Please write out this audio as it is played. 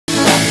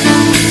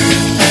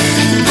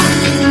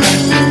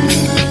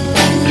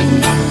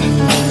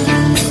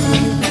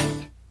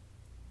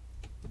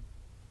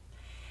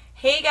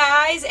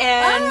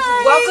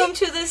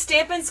welcome to the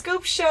Stampin'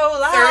 Scoop Show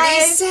live.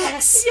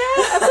 36.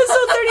 Yeah, episode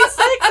 36.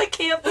 I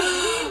can't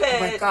believe it. Oh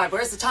my God,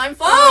 where's the time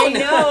flown? I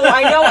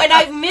know, and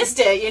I've missed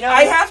it. You know,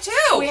 I have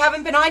too. We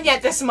haven't been on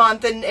yet this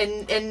month, and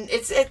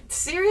it's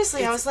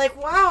seriously. I was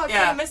like, wow, I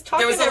kind of missed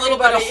talking to everybody. There was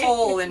a little bit of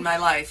hole in my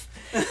life.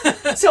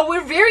 So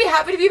we're very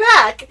happy to be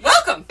back.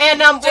 Welcome. And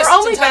we're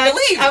only back. To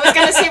leave. I was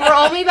gonna say we're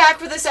only back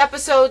for this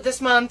episode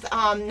this month.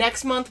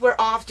 Next month we're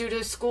off due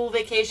to school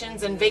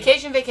vacations and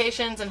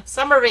vacations and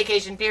summer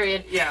vacation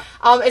period. Yeah.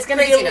 It's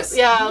gonna Craziness.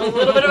 be a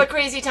little bit of a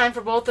crazy time for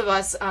both of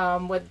us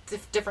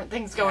with different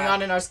things going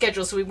on in our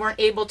schedule. So we weren't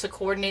able to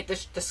coordinate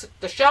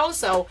the show.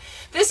 So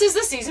this is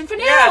the season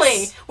finale.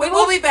 Yes.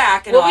 We'll be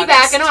back in August. We'll be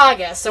back in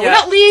August. So we're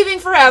not leaving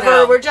forever.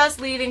 No. We're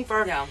just leaving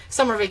for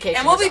summer vacation.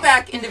 And we'll be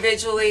back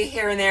individually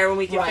here and there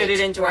when we can fit it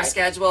into our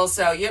schedule.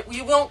 So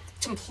you won't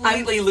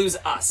completely lose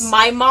us.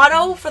 My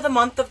motto for the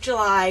month of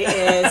July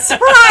is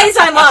surprise,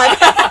 I'm on.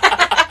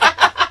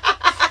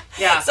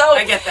 Yeah, so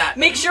I get that.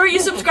 Make sure you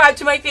subscribe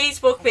to my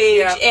Facebook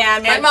page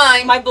and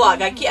my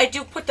blog. I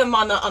do put them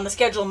on the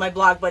schedule in my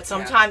blog, but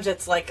sometimes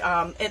it's like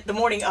at the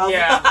morning of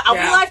I'll be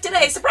live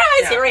today. Surprise!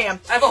 Here I am.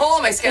 I have a hole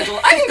in my schedule.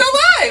 I can go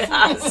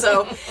live.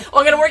 So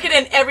I'm going to work it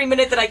in every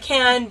minute that I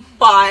can,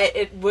 but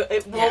it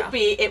won't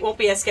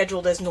be as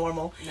scheduled as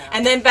normal. No.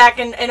 And then back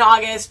in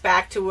August,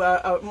 back to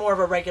a more of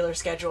a regular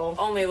schedule.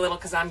 Only a little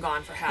because I'm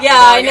gone for half. Yeah,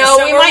 I know.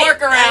 So we might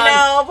work around. I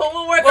know, but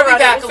we'll work around. We'll be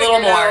back a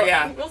little more.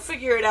 Yeah, we'll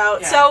figure it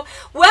out. Yeah. So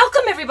welcome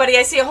everybody.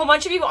 I see a whole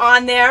bunch of you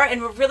on there,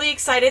 and we're really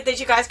excited that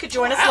you guys could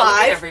join us live.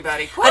 Look at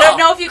everybody. Cool. I don't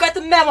know if you got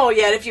the memo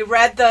yet, if you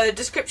read the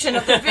description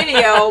of the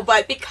video,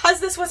 but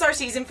because this was our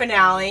season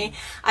finale,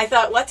 I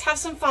thought let's have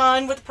some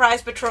fun with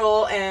Prize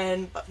Patrol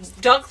and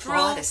dug through. A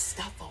lot of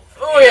stuff over.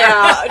 Oh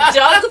yeah,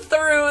 dug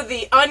through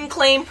the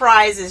unclaimed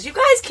prizes. You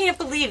guys can't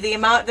believe the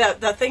amount,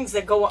 the things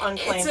that go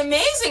unclaimed. It's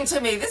amazing to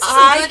me. This is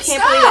some good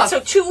stuff. Believe it. So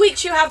 2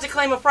 weeks you have to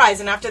claim a prize,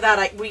 and after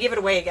that we give it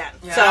away again.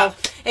 Yeah. So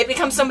it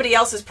becomes somebody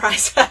else's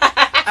prize.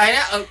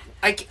 I know.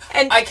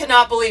 I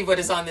cannot believe what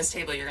is on this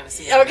table you're going to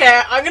see.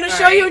 Okay, I'm going to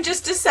show you in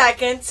just a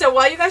second. So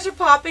while you guys are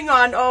popping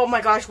on, oh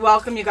my gosh,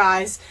 welcome you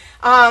guys.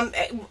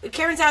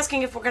 Karen's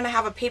asking if we're going to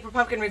have a paper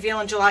pumpkin reveal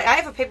in July. I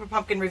have a paper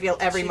pumpkin reveal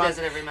every month.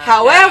 She does it every month.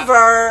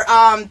 However,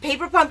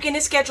 paper pumpkin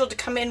is scheduled to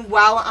come in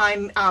while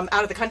I'm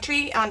out of the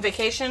country on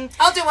vacation.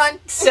 I'll do one.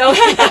 So,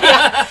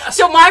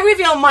 so my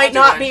reveal might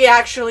not be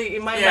actually,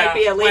 it might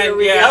be a later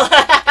reveal.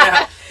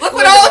 Yeah. Look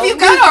what all of you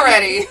got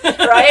already.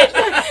 Right?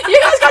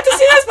 You guys got to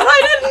see this, but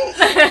I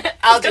didn't.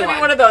 It's going to be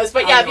one of those.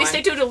 But yeah, if you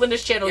stay tuned to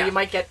Linda's channel, you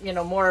might get,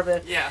 more of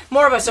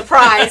a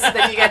surprise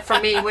than you get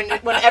from me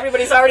when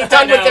everybody's already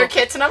done with their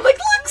kits and I'm like,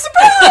 look,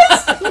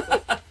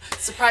 surprise!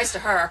 Surprise to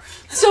her.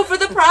 So for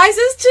the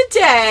prizes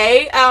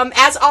today,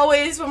 as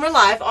always when we're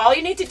live, all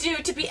you need to do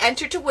to be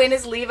entered to win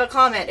is leave a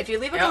comment. If you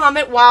leave a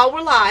comment while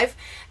we're live,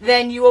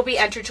 then you will be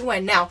entered to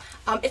win. Now,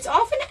 it's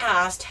often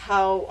asked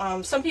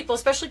how some people,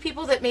 especially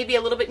people that may be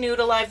a little bit new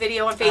to live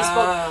video on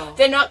Facebook,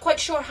 they're not quite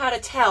sure how to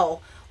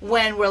tell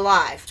when we're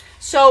live.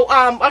 So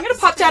I'm going to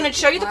pop down and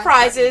show you the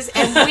prizes,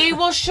 and we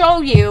will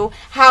show you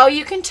how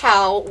you can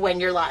tell when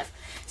you're live.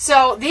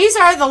 So these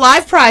are the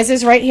live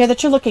prizes right here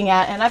that you're looking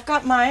at, and I've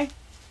got my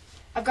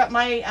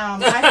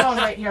iPhone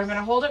right here. I'm going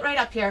to hold it right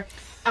up here.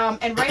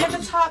 And right at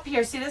the top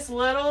here, see this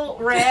little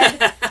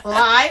red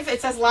live?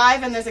 It says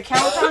live, and there's a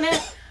count on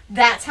it.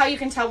 That's how you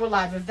can tell we're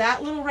live. If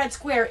that little red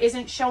square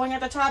isn't showing at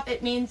the top,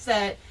 it means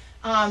that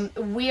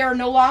we are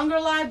no longer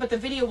live, but the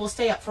video will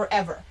stay up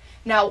forever.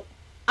 Now,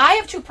 I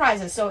have 2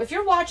 prizes, so if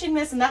you're watching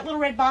this and that little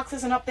red box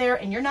isn't up there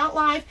and you're not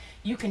live,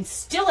 you can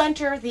still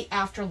enter the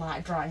after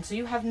live drawing. So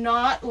you have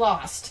not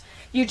lost.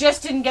 You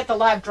just didn't get the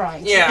live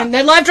drawings. Yeah. And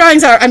the live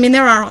drawings are,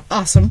 they're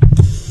awesome.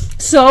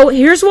 So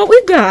here's what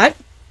we've got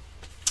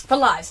for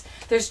lives.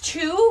 There's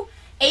 2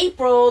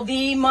 April,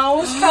 the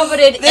most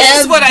coveted This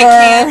ever. is what I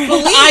can't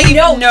believe. I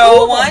know.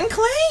 No one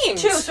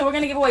claims. 2. So we're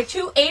going to give away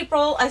 2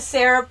 April a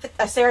Sarah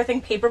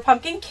Thing Paper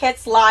Pumpkin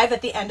kits live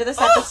at the end of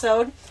this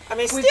episode. I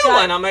may steal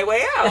one on my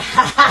way out.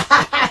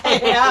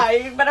 Yeah,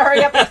 you better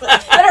hurry up. Better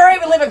hurry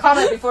up and leave a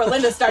comment before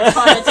Linda starts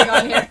commenting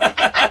on here.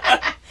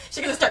 She's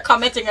going to start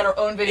commenting on her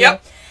own video.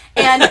 Yep.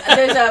 And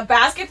there's a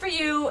basket for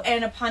you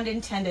and a pun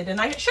intended.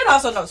 And I should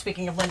also note,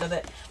 speaking of Linda,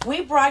 that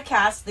we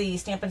broadcast the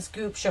Stampin'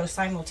 Scoop show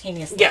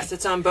simultaneously. Yes,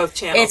 it's on both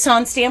channels. It's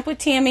on Stamp with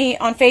Tammy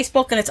on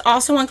Facebook, and it's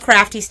also on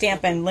Crafty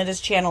Stampin', Linda's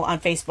channel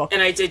on Facebook.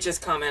 And I did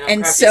just comment on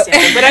Crafty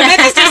Stampin', but I meant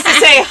this just to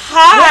say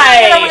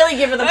hi. We're not going to really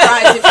give her the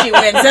prize if she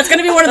wins. That's going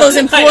to be one of those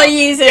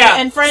employees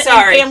and friends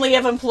and family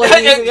of employees.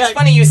 It's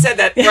funny you said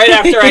that right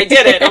after I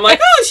did it. I'm like,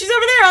 oh, she's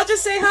over there. I'll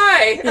just say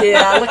hi.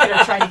 Yeah, look at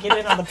her trying to get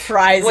in on the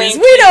prizes. Winky,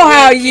 we know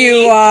how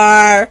you are.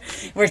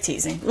 We're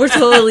teasing. We're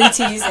totally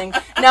teasing.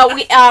 Now,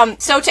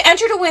 so to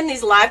enter to win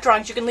these live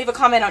drawings, you can leave a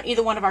comment on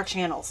either one of our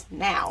channels.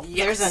 Now,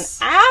 there's an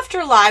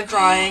after live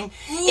drawing.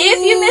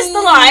 If you missed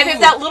the live, if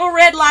that little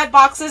red live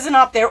box isn't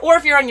up there, or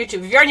if you're on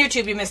YouTube. If you're on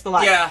YouTube, you missed the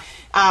live.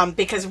 Yeah.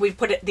 Because we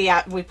put it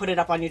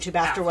up on YouTube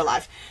after we're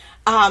live.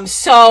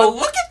 So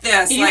look at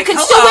this. You can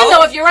still win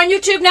though if you're on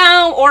YouTube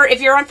now or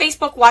if you're on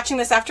Facebook watching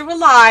this after we're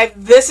live.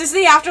 This is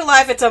the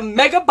Afterlife. It's a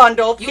mega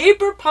bundle,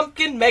 paper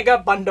pumpkin mega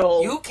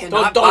bundle. You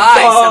cannot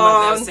buy some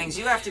of those things.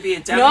 You have to be a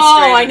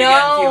demonstrator.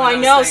 No, I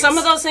know. Some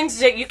of those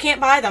things you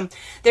can't buy them.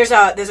 There's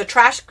a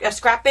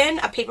scrap bin,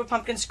 a paper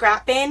pumpkin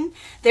scrap bin.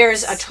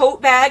 There's a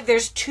tote bag.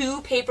 There's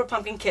 2 paper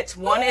pumpkin kits.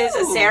 One is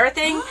a Sarah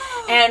thing,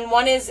 and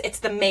one is it's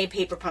the May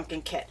paper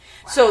pumpkin kit.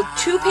 Wow. So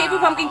 2 paper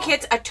pumpkin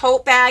kits, a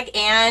tote bag,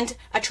 and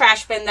a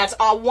trash bin. That's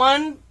all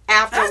one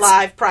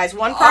Afterlife prize.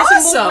 One person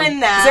will win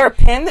that. Is there a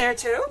pin there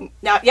too?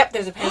 No, yep,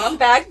 there's a pin on the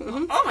bag.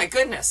 Oh my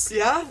goodness.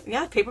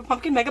 Yeah, paper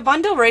pumpkin mega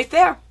bundle right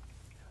there.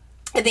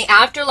 And the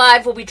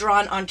Afterlife will be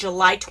drawn on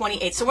July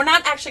 28th. So we're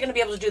not actually going to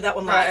be able to do that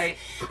one live.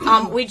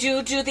 Right. We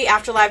do the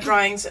Afterlife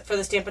drawings for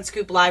the Stampin'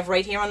 Scoop live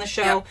right here on the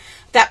show. Yep.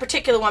 That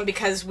particular one,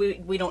 because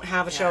we don't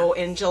have a show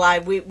in July,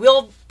 we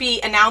will be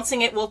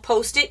announcing it. We'll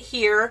post it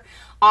here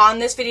on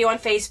this video on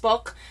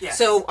Facebook. Yes.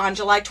 So on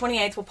July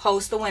 28th, we'll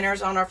post the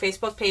winners on our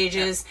Facebook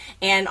pages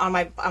and on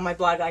my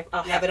blog.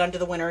 I'll have it under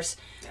the winners.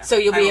 Yeah. So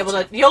you'll be able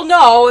to, you'll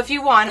know if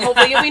you won.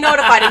 Hopefully you'll be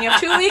notified and you have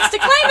 2 weeks to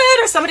claim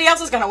it or somebody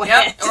else is going to win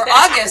it. Or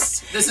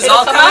August. This is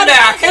all coming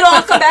back. It'll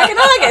all come back in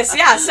August.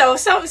 Yeah, so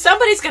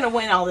somebody's going to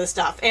win all this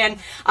stuff. And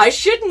I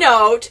should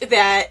note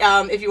that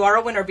if you are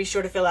a winner, be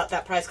sure to fill out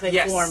that prize claim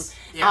form.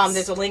 Yes.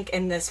 There's a link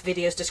in this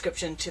video's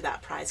description to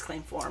that prize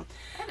claim form.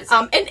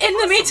 And in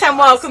the meantime,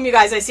 welcome you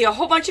guys. I see a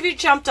whole bunch of you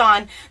jumped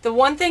on. The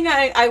one thing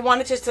I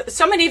wanted to,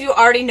 so many of you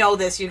already know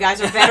this. You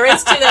guys are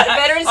veterans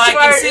to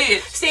our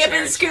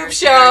Stampin' Scoop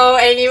show,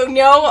 and you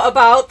know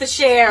about the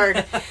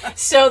shared.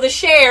 So the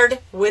shared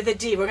with a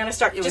D. We're going to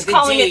start just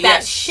calling it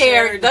that.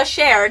 Shared. The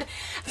shared.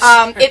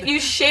 If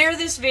you share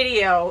this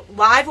video,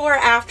 live or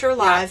after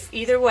live,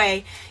 either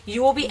way,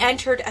 you will be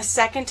entered a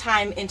second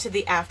time into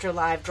the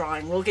Afterlife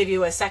drawing. We'll give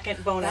you a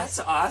second bonus. That's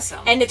awesome.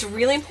 And it's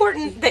really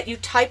important that you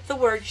type the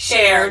word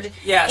shared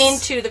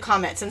into the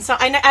comments. And so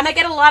I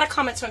get a lot of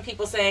comments from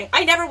people saying,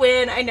 I never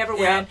win,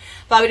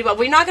 blah, blah, blah.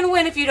 We're not going to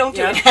win if you don't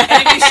do it.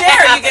 And if you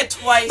share, you get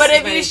twice But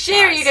if you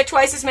share, you get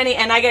twice as many.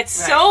 And I get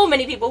so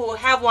many people who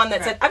have one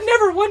that said, I've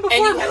never won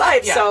before in my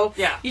life. So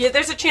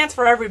there's a chance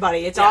for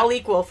everybody. It's all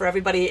equal for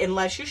everybody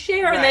unless you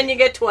share, and then you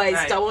get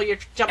twice, double your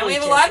chances. And we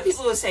have a lot of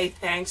people who say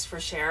thanks for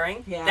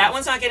sharing. Yeah. That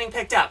one's not getting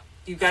picked up.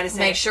 You've got to say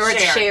make sure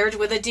it's shared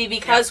with a D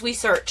because we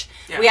search.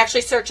 Yeah. We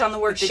actually search on the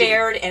word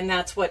shared, and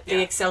that's what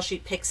the Excel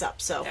sheet picks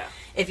up. So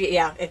if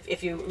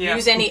you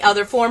use any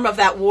other form of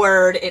that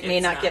word, it may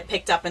not get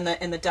picked up in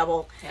the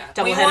double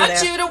we header want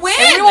there. You to win.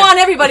 And we want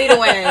everybody to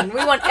win.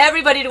 We want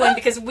everybody to win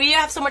because we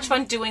have so much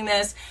fun doing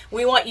this.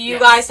 We want you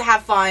guys to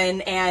have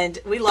fun, and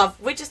we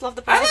just love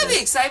the prizes. I love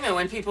the excitement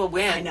when people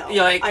win. I know.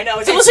 I know.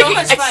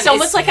 It's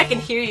almost like I can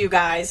hear you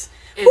guys.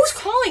 Who's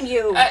calling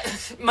you?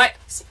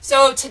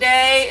 So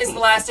today is the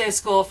last day of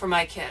school for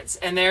my kids,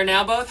 and they're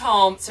now both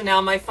home. So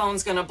now my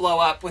phone's gonna blow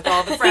up with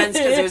all the friends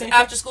because there's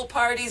after school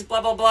parties,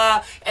 blah blah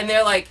blah, and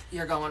they're like,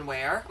 "You're going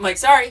where?" I'm like,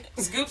 "Sorry,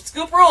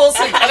 scoop rules.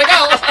 I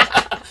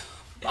gotta go."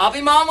 I'll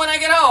be mom when I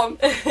get home.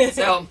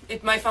 So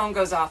if my phone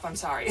goes off, I'm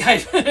sorry in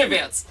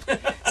advance.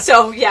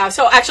 So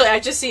actually,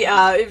 I just see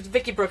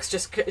Vicki Brooks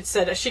just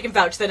said she can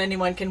vouch that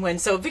anyone can win.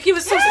 So Vicki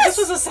was this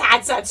was a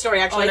sad story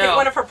actually. I think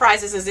one of her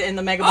prizes is in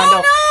the mega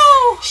bundle.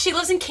 Oh no! She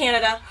lives in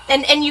Canada,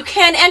 and you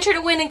can enter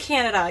to win in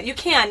Canada. You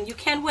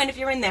can win if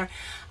you're in there.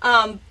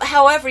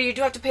 However, you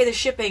do have to pay the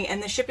shipping,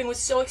 and the shipping was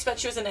so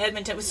expensive. She was in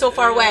Edmonton; it was so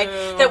far away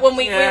that when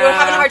we were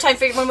having a hard time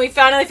when we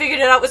finally figured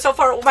it out, it was so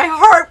far. My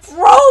heart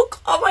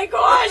broke. Oh my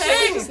gosh!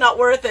 It was not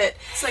worth it.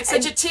 It's like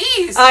such a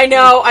tease. I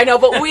know,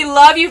 but we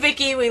love you,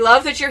 Vicki. We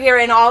love that you're here,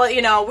 and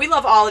we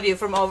love all of you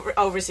from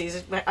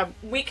overseas.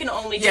 We can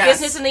only do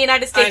business in the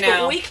United States,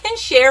 but we can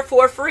share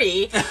for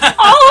free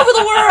all over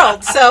the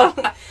world.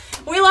 So.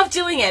 We love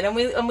doing it, and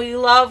we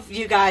love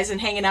you guys and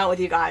hanging out with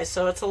you guys.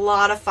 So it's a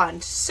lot of fun.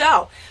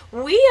 So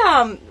we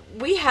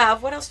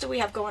have, what else do we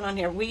have going on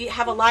here? We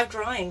have a live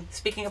drawing.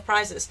 Speaking of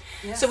prizes,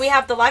 so we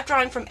have the live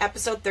drawing from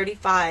episode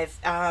 35,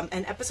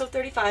 and episode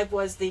 35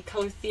 was the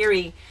Color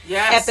Theory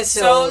episode.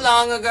 So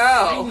long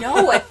ago. I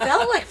know, it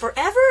felt like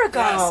forever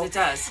ago. Yes, it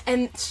does.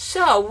 And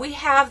so we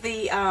have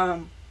the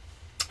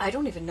I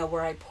don't even know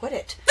where I put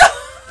it.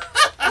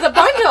 The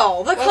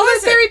bundle, the Color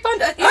Theory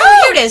bundle. Here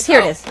it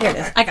is.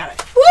 I got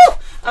it. Woo!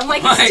 I'm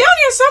like, it's down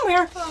here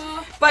somewhere.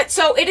 But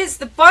so it is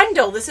the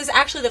bundle. This is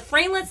actually the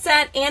framelit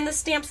set and the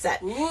stamp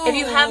set. Ooh. If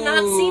you have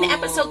not seen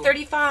episode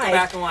 35, go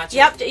back and watch it.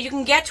 Yep, you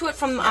can get to it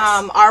from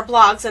our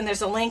blogs, and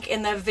there's a link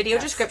in the video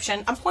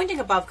description. I'm pointing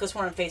above because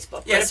we're on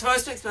Facebook. Yeah, it's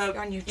supposed to be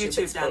on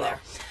YouTube down there.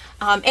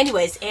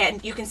 Anyways,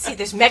 and you can see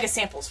there's mega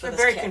samples for this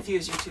very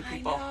confused YouTube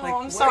people. I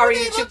know, I'm sorry,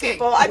 YouTube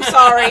people. I'm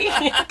sorry.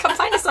 Come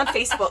find us on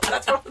Facebook.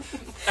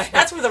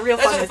 That's where the real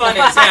fun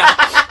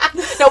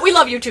is. No, we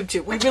love YouTube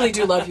too. We really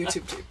do love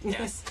YouTube too.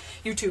 Yes.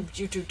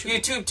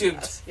 YouTube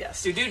tubes.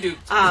 Yes. Do.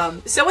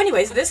 So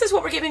anyways, this is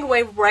what we're giving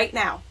away right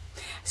now.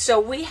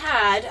 So we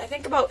had, I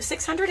think, about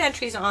 600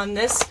 entries on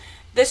this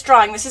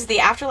drawing. This is the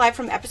Afterlife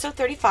from episode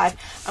 35.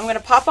 I'm going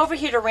to pop over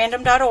here to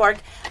random.org.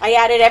 I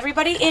added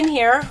everybody in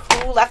here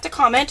who left a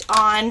comment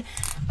on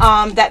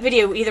that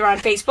video either on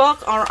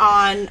Facebook or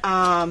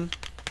on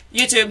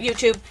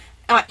YouTube,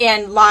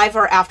 and live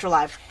or after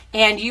live.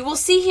 And you will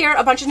see here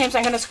a bunch of names.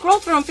 I'm going to scroll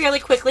through them fairly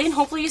quickly, and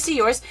hopefully you see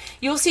yours.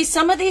 You'll see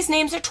some of these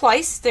names are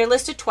twice. They're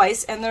listed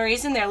twice, and the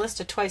reason they're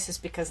listed twice is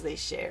because they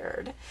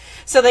shared.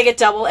 So they get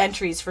double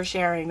entries for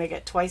sharing. They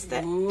get twice the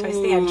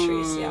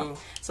entries. Yeah.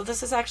 So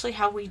this is actually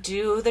how we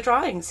do the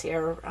drawings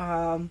here.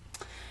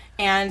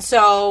 And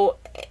so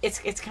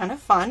it's kind of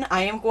fun.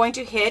 I am going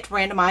to hit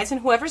randomize,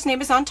 and whoever's name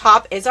is on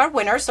top is our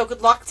winner. So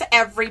good luck to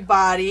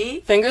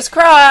everybody. Fingers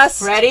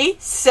crossed. Ready,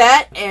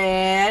 set,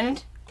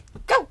 and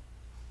go.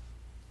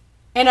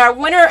 And our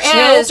winner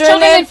is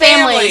Children and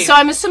Family. So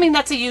I'm assuming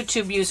that's a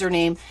YouTube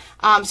username.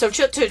 So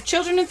to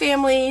Children and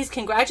Families,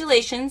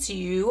 congratulations.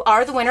 You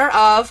are the winner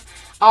of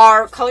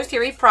our Color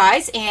Theory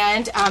prize.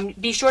 And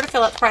be sure to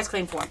fill out the prize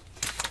claim form.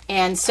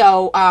 And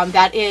so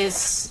that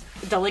is,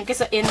 the link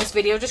is in this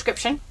video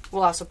description.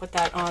 We'll also put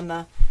that on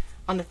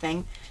the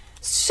thing.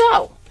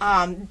 So,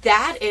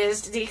 that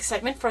is the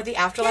excitement for the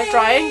Afterlife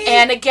drawing.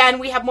 And again,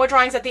 we have more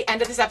drawings at the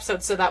end of this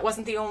episode, so that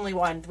wasn't the only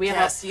one. We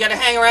have you got to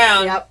hang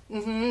around. Yep.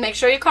 Make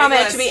sure you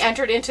comment to be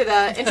entered into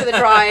the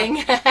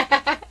drawing.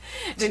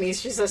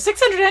 Denise, she says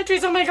 600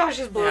 entries. Oh my gosh,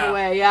 she's blown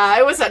away. Yeah,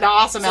 it was an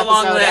awesome episode.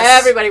 Long list.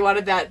 Everybody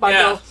wanted that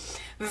bundle.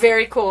 Yeah.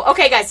 Very cool.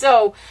 Okay, guys,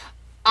 so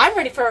I'm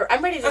ready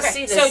to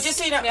see this. So just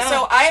so you know,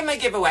 so I have my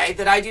giveaway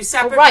that I do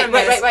separate from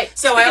this. Right.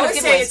 So I always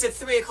say it's at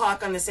 3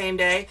 o'clock on the same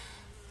day.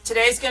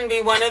 Today's going to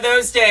be one of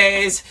those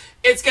days.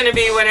 It's going to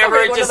be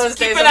whenever. Just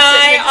keep an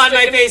eye on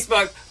my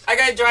Facebook. I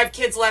got to drive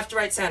kids left,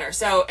 right, center.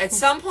 So at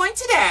some point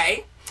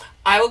today,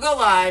 I will go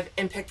live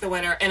and pick the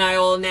winner, and I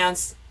will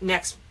announce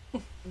next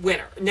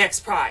winner, next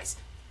prize.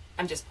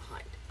 I'm just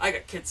behind. I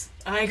got kids.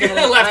 I get it.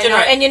 Left and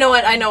right. And you know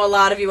what? I know a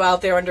lot of you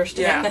out there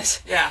understand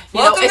this. Yeah.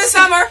 Welcome to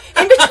summer.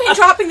 In between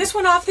dropping this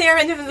one off there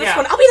and then this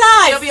one, I'll be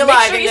live. You'll be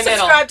alive in the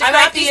middle.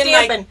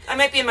 I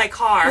might be in my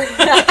car.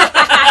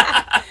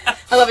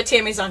 I love it.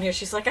 Tammy's on here.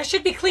 She's like, I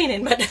should be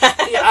cleaning, but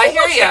I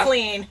hear you.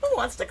 Clean. Who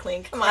wants to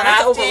clean? Come on,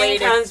 that's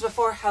overrated. Comes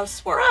before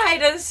housework. Right,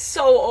 it's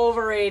so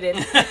overrated.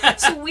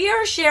 So we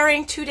are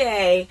sharing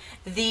today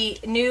the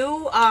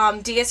new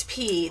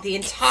DSP, the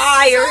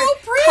entire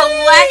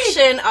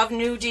collection of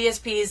new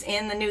DSPs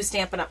in the new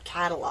Stampin' Up!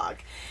 Catalog.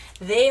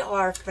 They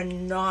are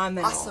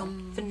phenomenal.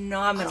 Awesome.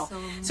 Phenomenal.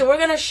 Awesome. So we're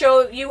going to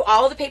show you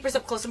all the papers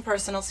up close and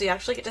personal, so you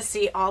actually get to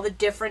see all the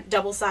different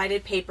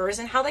double-sided papers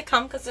and how they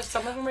come, because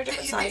some of them are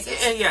different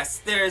sizes. Yes,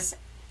 there's...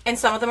 And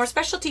some of them are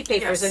specialty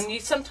papers,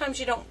 and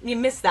sometimes you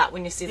miss that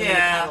when you see them in the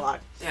catalog.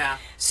 Yeah.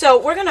 So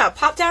we're going to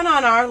pop down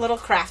on our little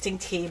crafting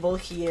table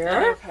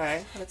here.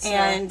 Okay.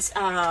 And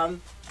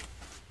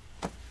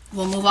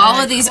we'll move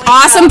all of these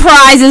awesome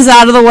prizes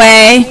out of the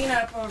way. Clean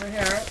up over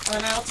here.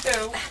 And I'll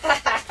too.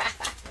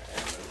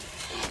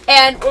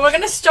 And we're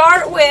going to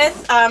start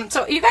with,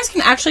 so you guys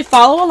can actually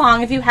follow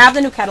along if you have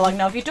the new catalog.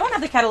 Now, if you don't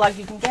have the catalog,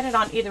 you can get it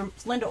on either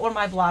Linda or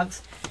my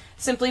blogs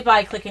simply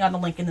by clicking on the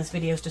link in this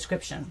video's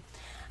description.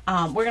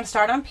 We're going to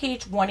start on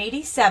page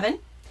 187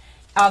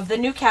 of the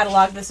new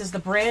catalog. This is the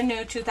brand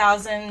new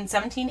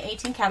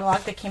 2017-18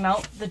 catalog that came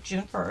out the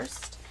June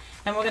 1st.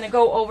 And we're going to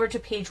go over to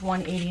page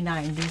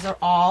 189. These are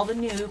all the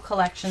new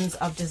collections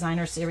of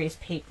Designer Series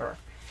paper.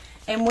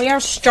 And we are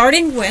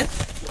starting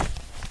with...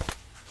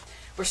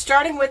 We're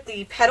starting with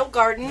the Petal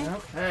Garden.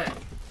 Okay.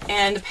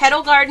 And the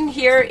Petal Garden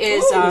here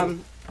is...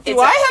 Do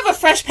I have a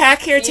fresh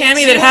pack here,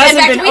 Tammy, that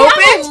hasn't been opened?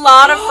 We have a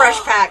lot of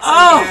fresh packs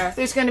in here.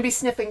 There's going to be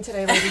sniffing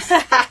today, ladies.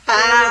 There's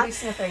going to be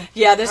sniffing.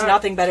 Yeah, there's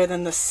nothing better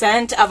than the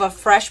scent of a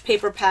fresh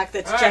paper pack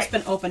that's just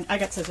been opened. I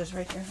got scissors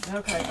right here.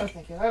 Okay. Oh,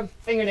 thank you. I have a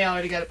fingernail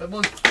already got it, but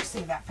we'll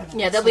save that for the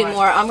next there'll be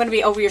more. I'm going to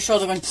be over your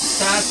shoulder going...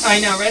 I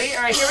know. Ready?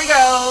 All right, here we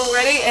go.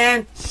 Ready?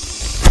 And...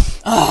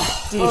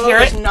 Oh, do you hear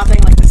it? There's nothing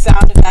like the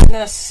sound of that and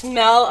the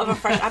smell of a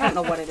fresh... I don't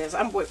know what it is.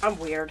 I'm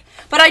weird.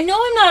 But I know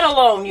I'm not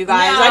alone, you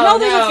guys. I know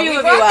there's a few of you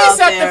out there. We brought this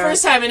up the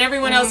first time, and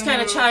everyone else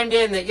kind of chimed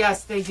in that,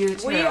 yes, they do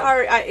too. We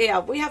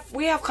are,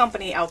 we have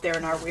company out there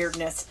in our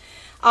weirdness.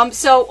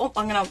 So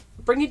I'm going to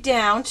bring it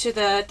down to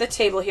the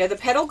table here. The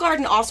Petal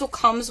Garden also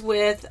comes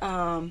with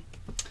a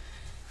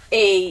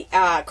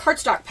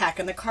cardstock pack,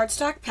 and the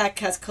cardstock pack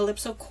has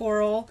Calypso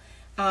Coral,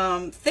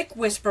 thick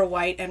Whisper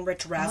White, and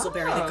rich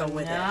Razzleberry that go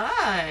with it.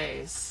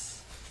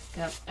 Nice.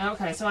 Yep.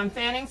 Okay, so I'm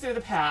fanning through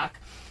the pack.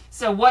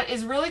 So what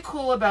is really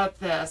cool about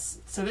this,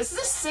 so this is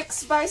a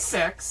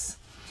 6x6,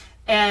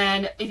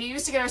 and if you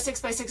used to get our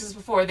 6x6s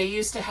before, they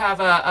used to have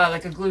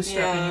like a glue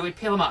strip, and you would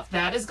peel them off.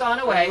 That has gone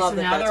away, so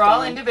now they're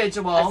all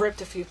individual. I've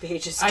ripped a few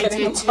pages. I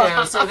did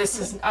too, so this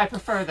is, I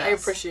prefer this. I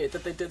appreciate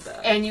that they did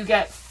that. And you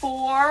get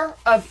 4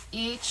 of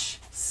each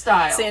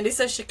style. Sandy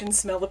says she can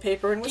smell the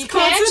paper in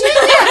Wisconsin.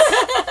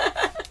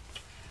 Yes.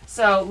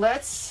 So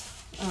let's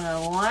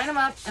line them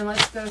up and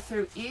let's go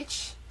through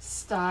each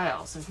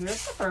style. So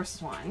here's the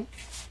first one.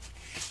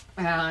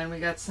 And we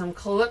got some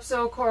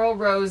Calypso Coral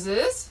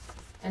Roses.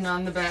 And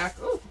on the back,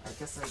 oh, I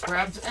guess I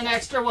grabbed an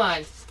extra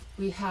one.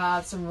 We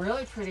have some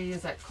really pretty,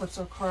 is that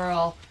Calypso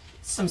Coral,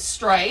 some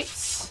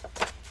stripes.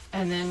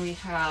 And then we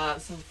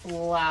have some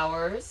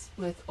flowers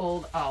with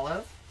Old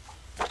Olive.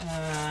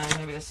 And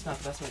maybe this is not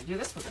the best way to do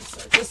this. We're going to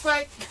start this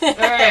way. All right.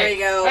 There you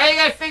go. All right, you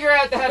got to figure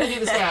out how to do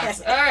the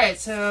stacks. All right,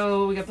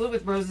 so we got blue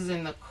with roses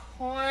in the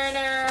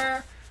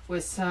corner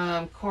with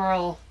some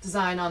coral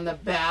design on the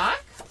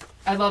back.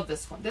 I love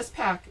this one. This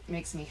pack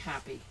makes me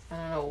happy. I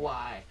don't know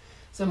why.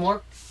 So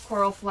more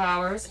coral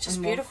flowers. It's just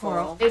and beautiful. More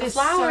coral. It is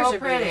flowers so are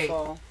pretty.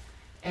 beautiful.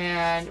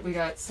 And we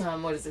got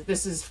some, what is it?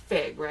 This is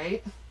fig,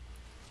 right?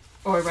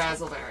 Or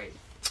raspberry.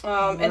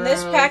 In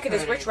this packet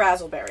is rich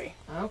raspberry.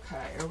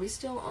 Okay. Are we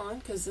still on?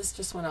 Because this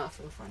just went off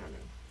in front of me.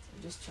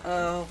 So just checking.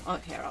 Oh,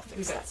 okay, I'll fix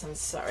We that. got some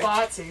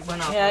spots. It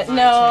went off. Yeah, on mine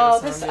no,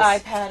 too, so this I'm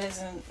just- iPad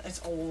isn't.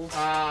 It's old.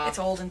 It's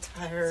old and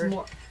tired. Some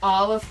more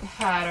olive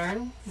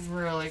pattern.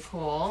 Really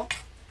cool.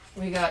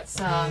 We got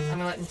some. I'm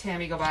gonna let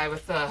Tammy go by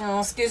with the. Oh,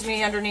 excuse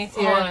me, underneath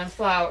Oh, here. and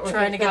flower. with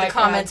Trying to get the iPad.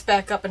 comments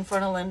back up in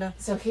front of Linda.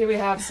 So here we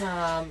have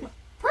some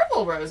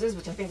purple roses,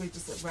 which I think we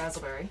just said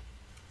raspberry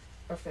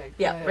or fig.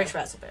 Yeah, rich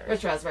raspberry.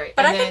 Rich raspberry.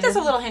 But And I think then- there's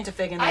a little hint of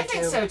fig in there I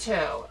think too. so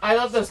too. I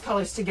love those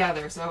colors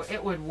together, so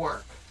it would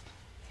work.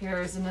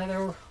 Here's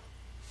another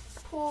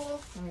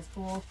pool. Nice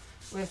pool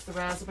with the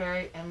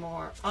raspberry and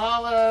more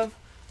olive.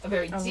 A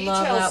very love detailed,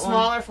 that one.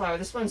 smaller flower.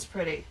 This one's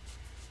pretty.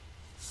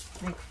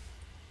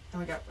 And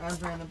we got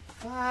raspberry in the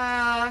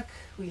back.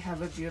 We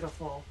have a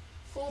beautiful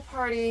pool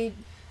party.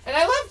 And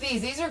I love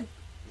these. These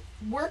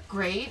work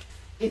great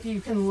if you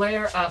can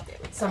layer up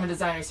some of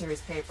Designer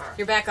Series paper.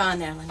 You're back on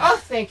there, Linda. Oh,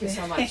 thank you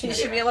so much. You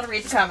should be able to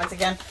read the comments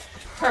again.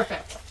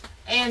 Perfect.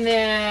 And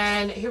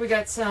then here we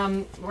got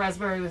some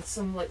raspberry with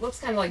some, like, looks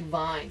kind of like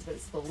vines, but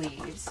it's the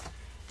leaves.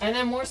 And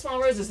then more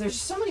small roses. There's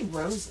so many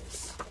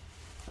roses.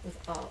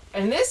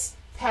 And this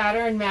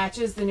pattern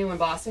matches the new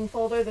embossing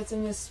folder that's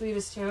in this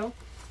Sweetest too.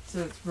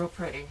 So it's real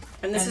pretty.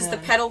 And this is the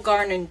Petal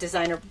Garden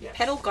Designer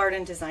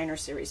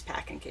Series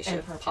pack, in case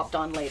you popped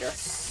on later.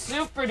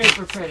 Super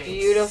duper pretty.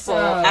 Beautiful,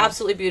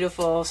 absolutely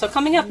beautiful. So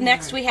coming up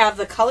next, we have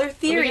the Color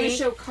Theory. We're going to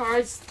show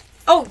cards.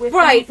 Oh,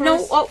 right. them No.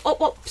 first.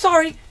 Oh,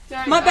 sorry.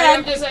 Sorry, My bad.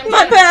 I'm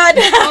My bad.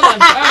 Hold on. All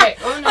right.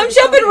 Oh, no, I'm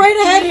jumping right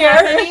ahead Do you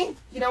have here. any?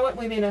 You know what?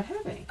 We may not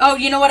have any. Oh,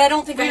 you know what? I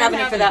don't think I We have don't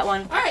any have for any. that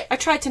one. All right. I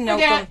tried to note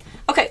Forget. them.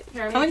 Okay,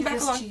 Here, I'm coming going to back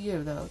give along. this to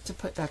you, though, to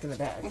put back in the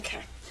bag. Okay.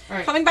 All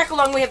right. Coming back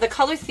along, we have the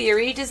Color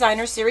Theory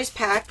Designer Series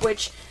pack,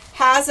 which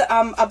has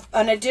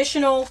an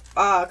additional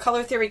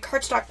Color Theory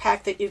cardstock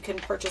pack that you can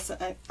purchase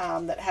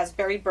that has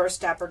Berry Burst,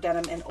 Dapper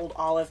Denim, and Old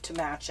Olive to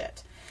match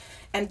it.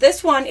 And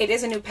this one, it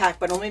is a new pack,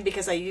 but only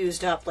because I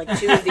used up like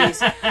 2 of these.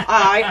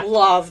 I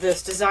love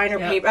this designer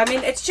paper. I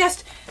mean, it's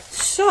just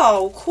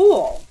so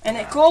cool. And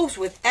it goes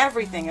with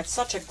everything. It's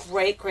such a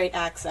great, great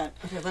accent.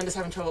 Okay, Linda's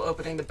having trouble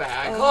opening the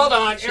bag. Hold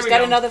on. She's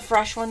got another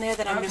fresh one there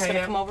that I'm just going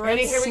to come over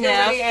ready? and Here we sniff.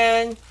 go. Ready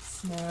and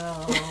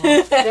smell.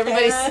 Does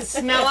everybody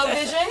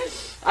smell-o-vision?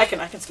 I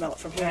can smell it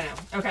from here. I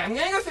know. Okay, I'm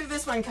going to go through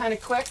this one kind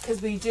of quick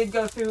because we did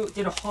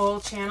a whole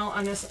channel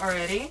on this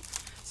already.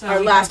 So Our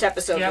last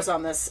episode was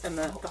on this, and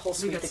the whole we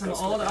suite got that some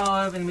goes old with it.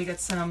 olive, and we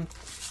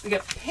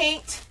got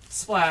paint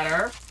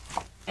splatter,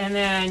 and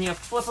then you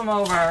flip them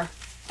over,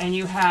 and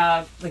you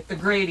have like the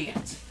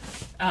gradient.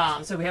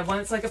 So we have one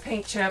that's like a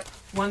paint chip,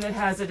 one that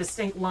has a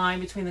distinct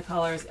line between the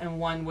colors, and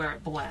one where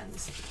it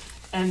blends.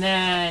 And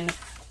then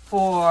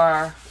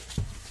for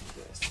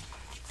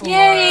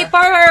Yay,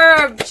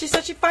 Barb! She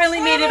said she finally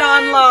made it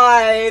on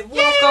live.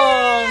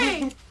 Welcome.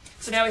 Yay!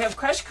 So now we have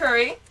crushed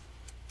curry,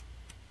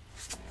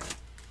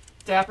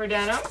 Dapper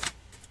Denim.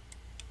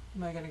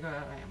 Am I going to go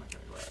out? I am going to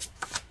go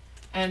out.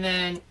 And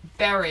then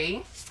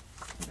berry.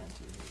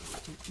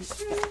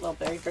 Little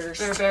berry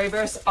burst. Berry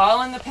burst,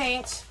 all in the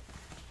paint.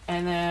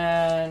 And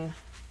then,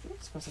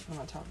 oops, supposed to put them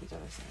on top of each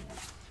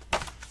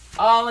other.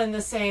 All in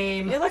the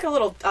same. You're like a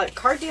little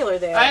card dealer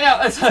there. I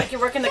know. It's Like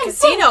you're working the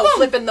casino,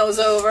 flipping those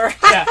over.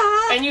 Yeah.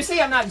 And you see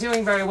I'm not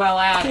doing very well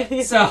at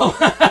it, so.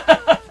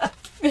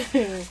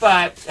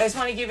 But I just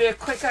want to give you a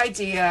quick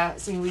idea.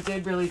 See, we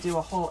did really do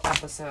a whole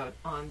episode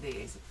on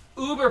these.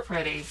 Uber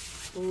pretty.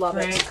 Love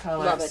Great it.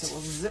 colors. Love it. So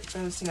we'll zip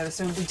those together.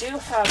 So we do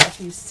have a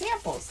few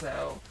samples,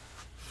 though,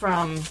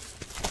 from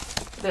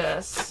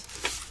this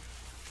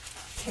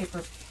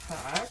paper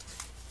pack.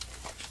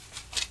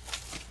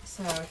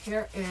 So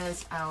here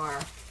is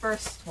our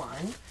first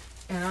one.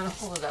 And I'm going to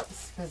hold it up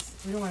because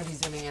we don't want to be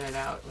zooming in and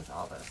out with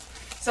all this.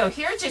 So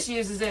here it just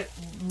uses it,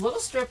 little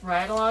strip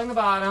right along the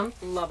bottom.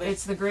 Love it.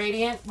 It's the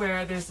gradient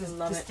where there's this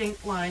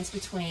distinct lines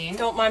between.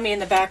 Don't mind me in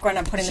the background.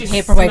 I'm putting She's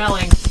the paper away.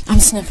 smelling. I'm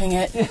sniffing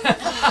it.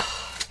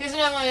 Here's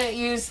another one that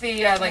used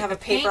the I like have the a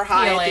paper paint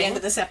high peeling. at the end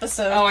of this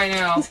episode. Oh, I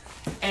know.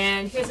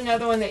 And here's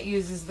another one that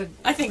uses the.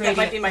 I think that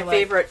might be my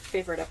gradient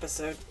favorite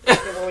episode.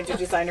 When we do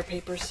designer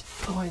papers.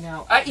 Oh, I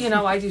know.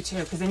 I do too,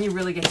 because then you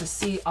really get to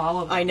see all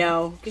of them. I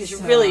know, because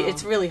So-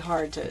 it's really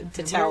hard to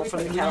tell from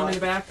the You want catalog. the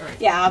back? All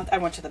right. Yeah, I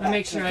went to the back. I'll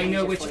make to sure it I know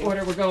easier which for you.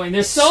 order we're going.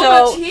 There's so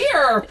So- much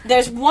here.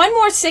 There's one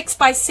more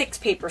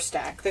 6x6 paper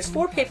stack. There's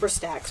 4 paper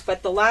stacks,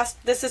 but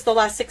this is the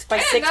last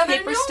 6x6 another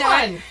paper new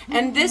stack. one.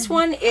 And this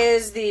one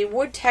is the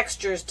Wood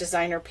Textures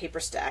Designer Paper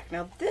Stack.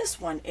 Now this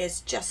one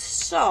is just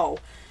so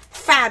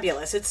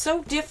fabulous. It's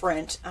so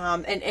different,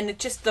 and it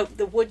just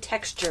the wood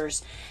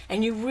textures,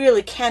 and you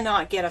really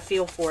cannot get a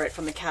feel for it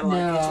from the catalog.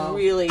 No. It's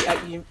really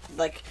you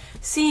like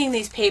seeing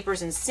these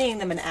papers and seeing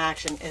them in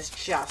action is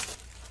just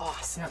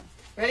awesome. Yep.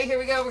 Ready? Here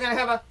we go. We're gonna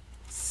have a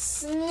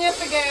snip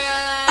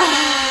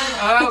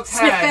again. Okay.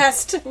 Snip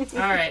fest. All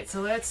right.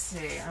 So let's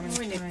see.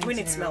 We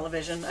need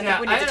smell-o-vision. I Yeah,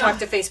 think we need to talk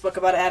to Facebook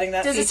about adding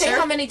that Does it say feature.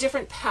 how many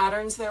different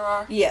patterns there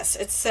are? Yes,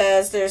 it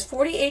says there's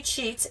 48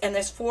 sheets and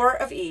there's 4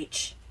 of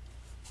each.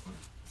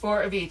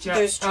 4 of each. Yeah.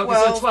 There's 12,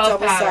 so 12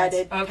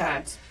 double-sided patterns. Okay.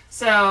 patterns.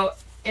 So,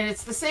 and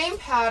it's the same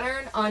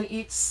pattern on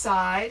each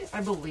side,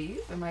 I believe.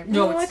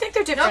 No, I think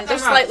they're different. No, they're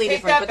I'm wrong. slightly Take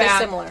different, that but back.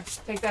 they're similar.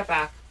 Take that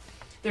back.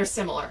 They're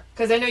similar.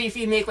 Because I know if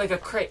you make like a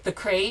crate, the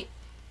crate,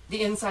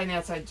 the inside and the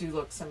outside do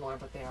look similar,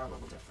 but they are a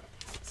little different.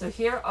 So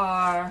here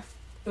are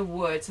the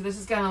wood. So this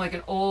is kind of like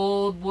an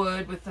old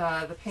wood with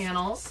the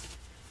panels.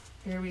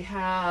 Here we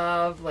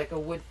have like a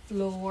wood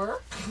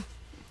floor.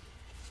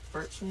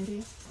 Birch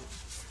maybe?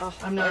 Oh,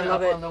 I'm not I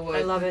love up it. on the wood.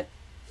 I love it.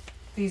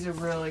 These are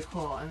really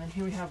cool. And then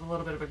here we have a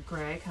little bit of a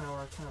gray, kind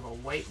of a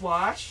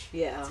whitewash.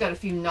 Yeah. It's got a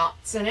few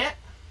knots in it.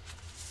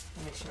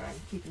 Let me make sure I'm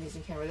keeping these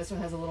in camera. This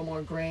one has a little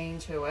more grain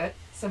to it.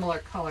 Similar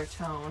color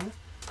tone.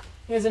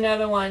 Here's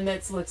another one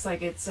that looks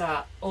like it's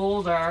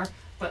older,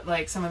 but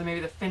like some of the,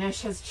 maybe the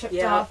finish has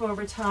chipped off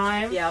over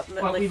time. Yep.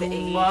 What like we the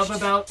love aged.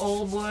 about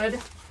old wood.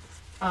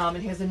 And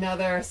here's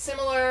another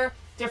similar,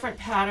 different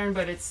pattern,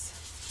 but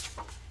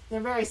they're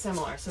very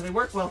similar. So they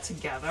work well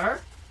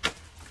together.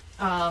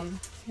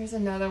 Here's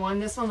another one.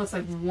 This one looks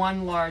like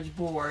one large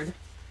board.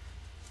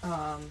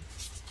 Let's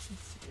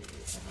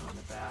see, and on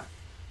the back.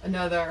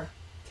 Another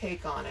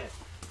take on it.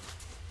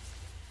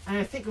 And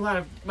I think a lot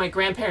of my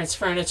grandparents'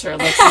 furniture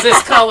looks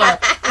this color.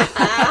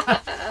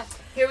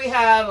 Here we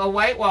have a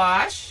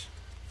whitewash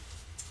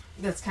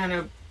that's kind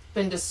of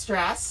been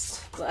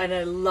distressed. And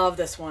I love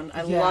this one.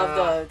 I Yeah.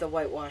 love the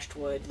whitewashed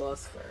wood look.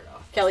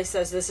 Kelly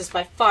says this is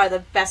by far the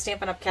best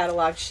Stampin' Up!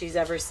 Catalog she's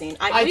ever seen.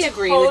 We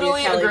agree with you,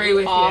 totally Kelly. agree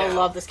with we all you.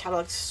 love this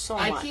catalog so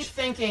much. I keep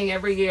thinking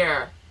every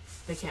year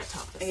they can't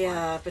top this one.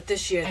 Yeah, but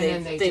this year And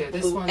then they they do.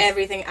 This blew one's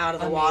everything out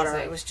of the water.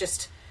 amazing. It was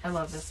just I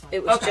love this one.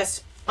 it was Okay.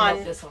 just I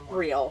love this one more.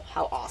 unreal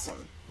how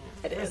awesome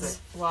it There's is. a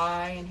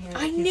fly in here.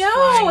 I that keeps know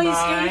flying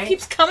by. he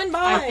keeps coming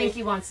by. I think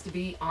he wants to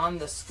be on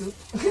the scoop.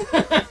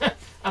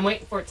 I'm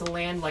waiting for it to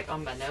land like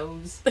on my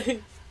nose.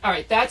 All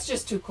right, that's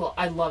just too cool.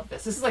 I love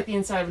this. This is like the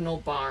inside of an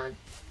old barn.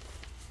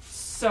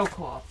 So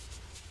cool.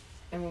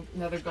 And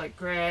another like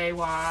gray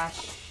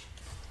wash.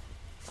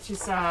 2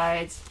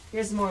 sides.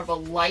 Here's more of a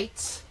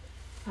light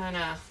kind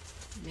of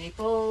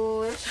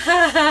maple-ish.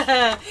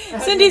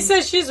 Cindy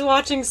says she's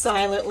watching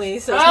silently,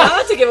 so it's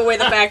not to give away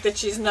the fact that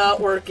she's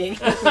not working.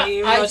 Even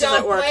though I she's don't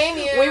at work. blame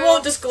you. We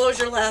won't disclose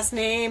your last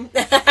name.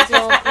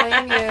 Don't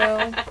blame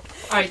you.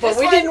 All right, But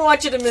we didn't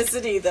want you to miss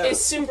it either.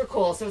 It's super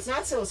cool. So it's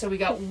not so we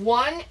got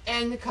one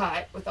end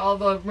cut with all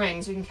the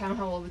rings. You can count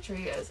how old the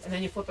tree is, and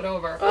then you flip it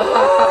over.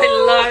 Oh, I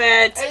love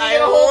it. And you I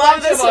get a whole love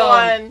bunch this of 'em.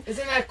 one.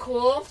 Isn't that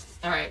cool?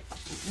 All right,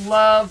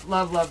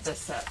 love this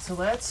set. So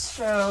let's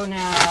show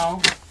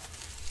now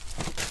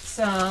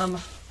some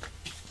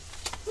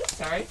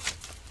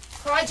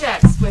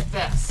projects with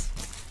this.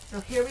 So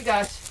here we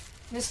got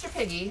Mr.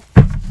 Piggy,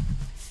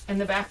 and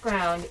the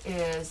background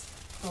is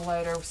the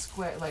lighter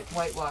square, like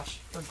whitewash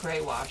or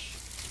gray wash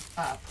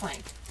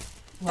plank.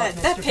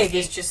 Love That Mr. pig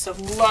is just so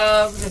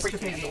Love Mr. freaking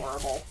Piggy.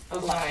 adorable. I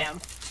love Okay. him.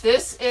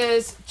 This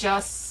is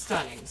just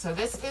stunning. So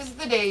this is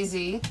the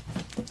daisy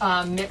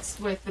mixed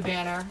with the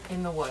banner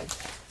in the wood.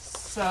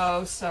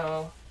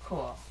 So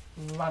cool.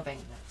 Loving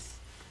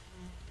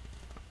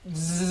this.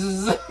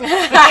 Zzz.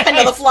 I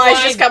know the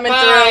fly's just coming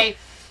by.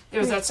 There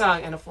was that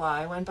song, and a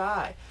fly went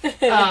by.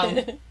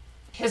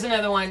 Here's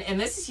another one, and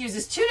this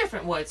uses 2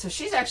 different woods. So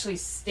she's actually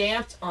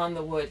stamped on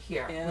the wood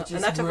here, Yeah, which and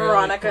is that's a really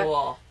Veronica.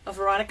 cool. through.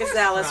 Veronica There's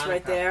Zales Veronica.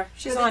 right there.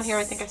 She's So on it's here.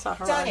 I think I saw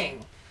her already.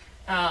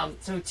 Stunning.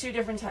 So 2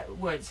 different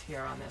woods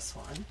here on this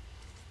one.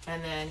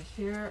 And then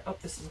here, oh,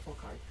 this is a full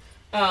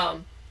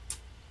card.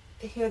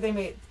 Here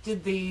they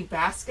did the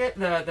basket,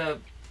 the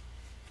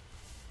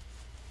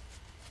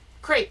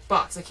crate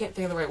box. I can't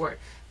think of the right word.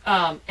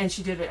 And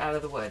she did it out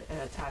of the wood and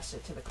attached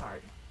it to the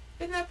card.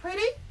 Isn't that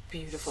pretty?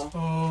 Beautiful.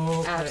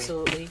 Oh,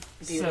 Absolutely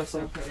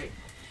beautiful. So pretty.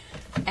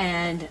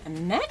 And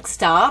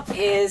next up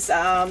is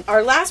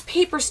our last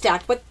paper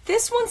stack, but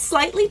this one's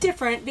slightly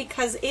different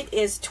because it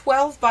is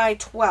 12 by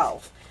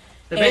 12.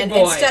 The big And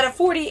boy. instead of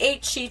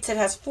 48 sheets, it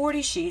has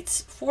 40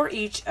 sheets for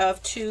each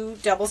of 2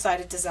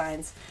 double-sided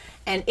designs.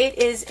 And it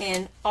is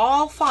in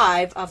all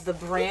 5 of the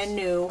brand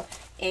new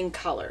in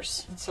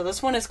colors. So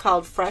this one is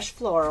called Fresh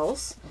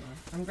Florals.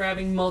 I'm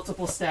grabbing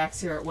multiple stacks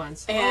here at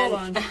once. And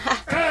Hold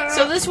on.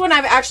 so this one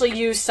I've actually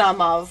used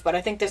some of, but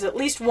I think there's at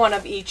least one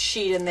of each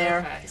sheet in there.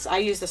 Okay. So I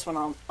use this one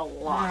a lot.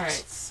 All right,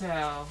 so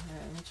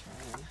let me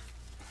try and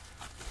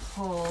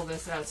pull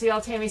this out. See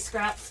all Tammy's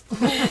scraps? All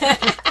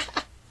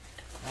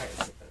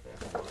right,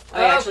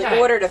 I actually Okay.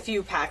 ordered a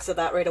few packs of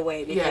that right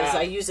away because Yeah.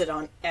 I use it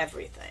on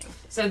everything.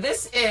 So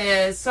this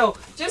is, so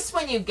just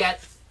when you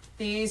get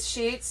these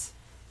sheets,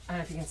 I don't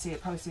know if you can see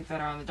it, probably see it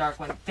better on the dark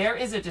one. There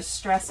is a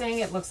distressing,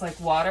 it looks like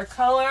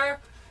watercolor.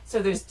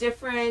 So there's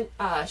different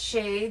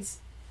shades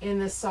in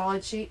this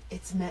solid sheet.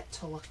 It's meant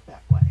to look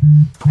that way.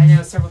 I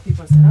know several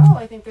people have said, oh,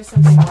 I think there's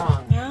something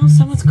wrong. No,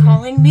 someone's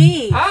calling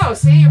me. Oh,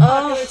 see, you're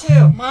popular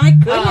too. My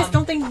goodness,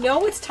 don't they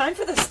know it's time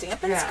for the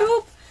Stampin'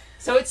 Scoop?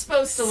 So it's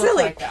supposed to look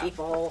Silly like that.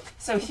 people.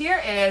 So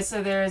here is,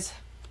 this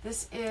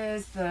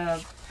is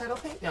the petal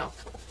pink? No.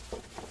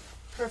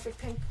 Perfect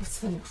pink? What's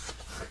the name?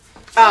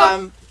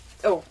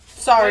 Oh,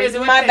 sorry, What is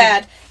it? my Pink?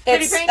 bad.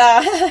 Pretty It's pink?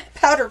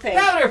 powder pink.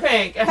 Powder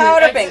pink.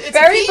 Powder pink. It's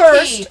Berry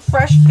burst,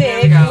 fresh There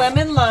we fig, go.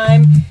 lemon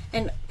lime,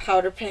 and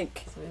powder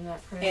pink. So isn't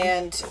that pretty?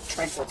 And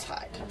tranquil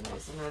tide. And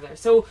there's another.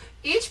 So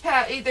each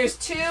there's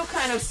two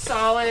kind of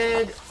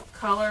solid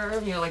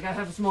color, you know, like I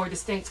have this more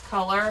distinct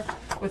color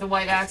with a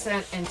white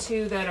accent, and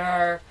two that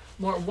are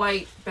more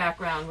white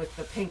background with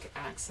the pink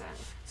accent.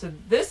 So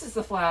this is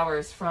the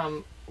flowers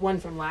from one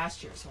from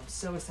last year. So I'm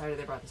so excited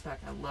they brought this back.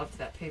 I loved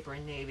that paper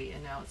in navy,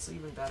 and now it's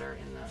even better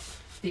in the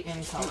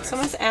in colors.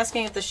 Someone's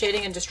asking if the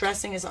shading and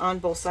distressing is on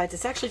both sides.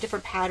 It's actually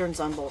different patterns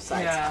on both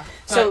sides. Yeah.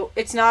 So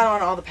it's not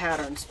on all the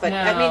patterns, but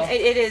I mean,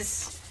 it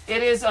is.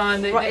 It is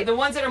on the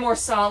ones that are more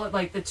solid,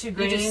 like the two You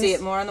greens. just see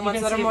it more on the ones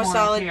that are more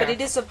solid, but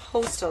it is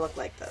supposed to look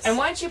like this. And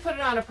once you put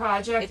it on a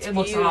project, it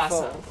looks beautiful.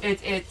 awesome.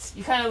 It's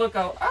you kind of look,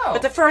 oh.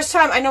 But the first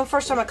time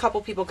a couple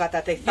people got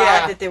that, they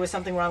thought that there was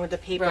something wrong with the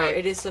paper. Right.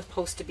 It is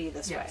supposed to be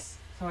this way.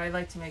 So I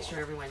like to make sure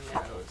everyone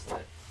knows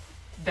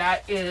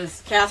that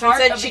is Catherine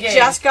part said of the she game.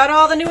 just got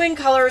all the new ink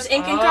colors,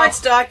 ink and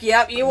cardstock.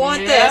 Yep, you want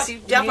this. You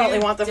definitely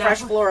want the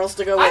fresh florals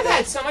to go with it. I've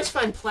had so much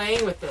fun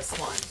playing with this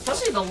one,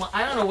 especially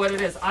I don't know what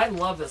it is. I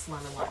love this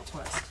lemon lime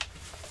twist.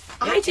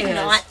 I did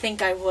not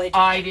think I would.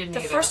 I didn't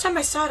either. The first time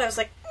I saw it, I was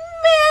like,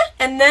 meh.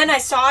 And then I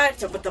saw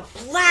it with the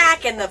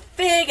black and the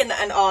fig, and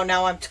oh,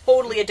 now I'm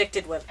totally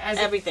addicted with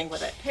everything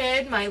with it. As a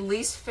kid, my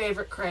least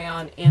favorite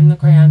crayon in the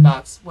crayon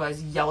box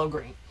was yellow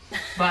green.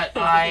 But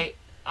I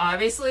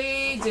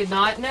obviously did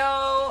not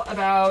know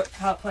about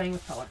playing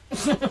with color.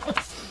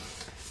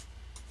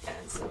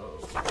 And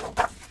so,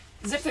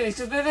 zip through these.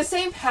 So they're the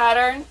same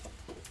pattern.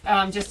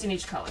 Just in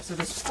each color. So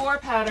there's 4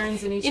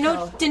 patterns in each color. You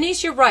know,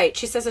 Denise, you're right.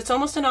 She says it's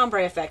almost an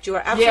ombre effect. You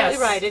are absolutely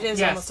right. It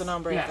is almost an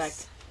ombre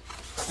effect.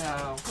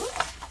 So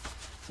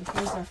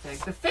here's our fig.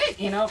 The fig,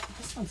 you know,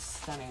 this one's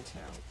stunning too.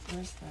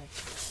 Where's the...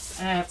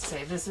 And I have to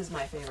say, this is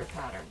my favorite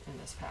pattern in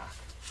this pack.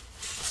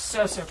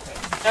 So pretty.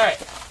 All right.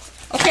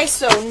 Okay,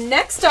 so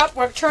next up,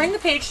 we're turning the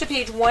page to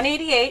page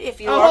 188. If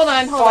you hold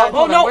on.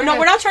 Oh, no,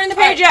 we're not turning the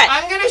page yet.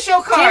 I'm going to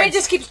show cards. Tammy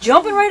just keeps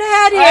jumping right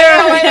ahead here.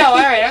 I know. All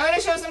right, I'm going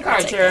to show some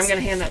cards here. I'm going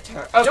to hand that to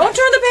her. Okay. Don't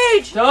turn the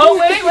page. No,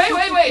 wait.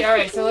 All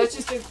right, so let's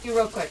just do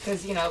real quick,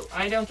 because, you know,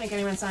 I don't think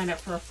anyone signed up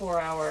for a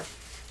 4-hour,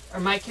 or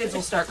my kids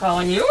will start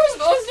calling, you were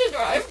supposed to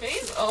drive me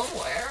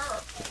somewhere.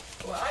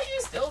 Why are you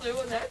still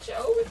doing that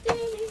show with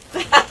Tammy?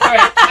 All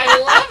right, I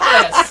love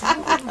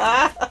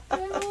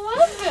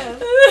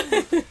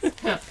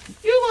this.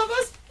 You love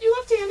us. You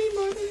love Tammy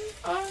more than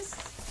us.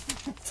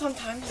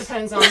 Sometimes.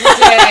 Depends on the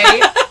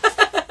day.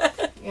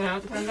 You know,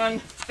 depends on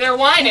their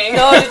whining.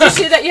 No, did you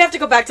see that? You have to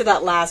go back to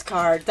that last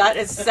card. That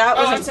was a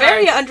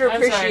very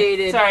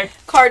underappreciated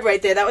card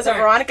right there. That was a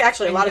Veronica.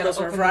 Actually, a lot of those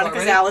were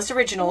Veronica's Alice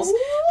originals. Ooh.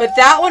 But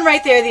that one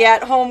right there, the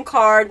at-home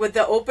card with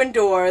the open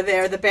door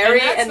there, the berry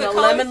and the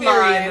lemon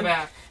lime.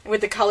 With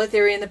the color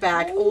theory in the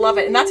back. Ooh. Love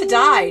it. And that's a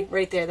die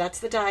right there. That's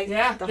the die.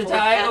 Yeah, the whole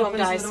die opens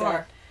die the door.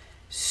 Set.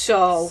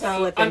 So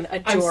flippin'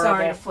 adorable. I'm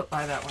sorry to flip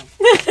by that one.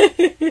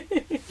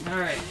 All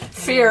right.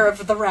 Fear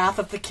of the wrath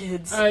of the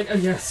kids.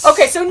 Yes.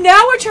 Okay, so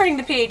now we're turning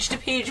the page to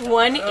page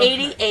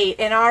 188,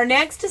 and our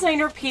next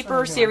designer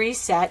paper series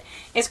set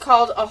is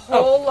called A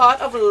Whole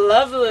Lot of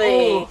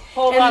Lovely. Ooh,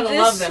 whole lot of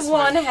love. This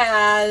one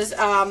has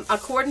a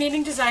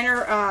coordinating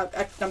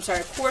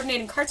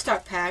coordinating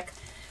cardstock pack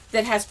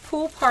that has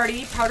Pool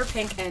Party, Powder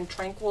Pink, and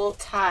Tranquil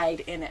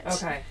Tide in it.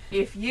 Okay.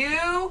 If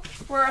you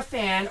were a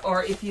fan,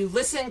 or if you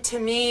listened to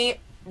me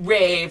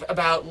rave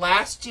about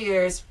last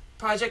year's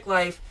Project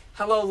Life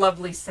Hello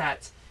Lovely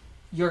set,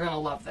 you're going to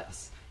love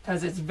this.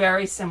 Because it's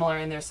very similar,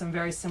 and there's some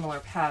very similar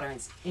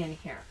patterns in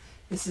here.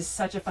 This is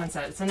such a fun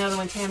set. It's another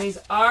one Tammy's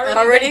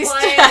already been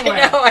playing with.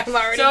 I know, I'm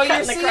already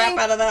cutting the crap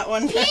out of that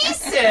one.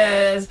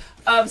 Pieces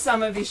of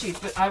some of these sheets,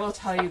 but I will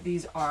tell you,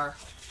 these are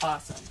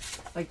awesome.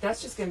 Like,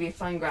 that's just going to be a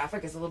fun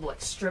graphic. It's a little,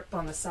 like, strip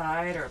on the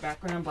side or a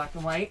background, black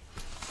and white.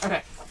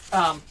 Okay.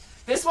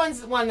 This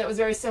one's the one that was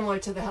very similar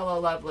to the Hello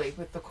Lovely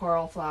with the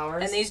coral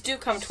flowers. And these do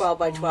come 12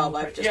 by 12.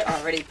 I've just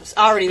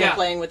already been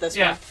playing with this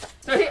one.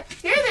 So here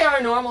they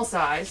are normal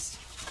sized.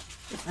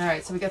 All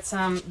right, so we got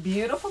some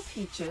beautiful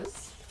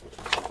peaches.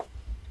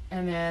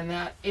 And then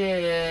that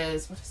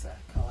is, what is that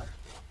color?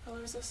 What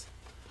color is this?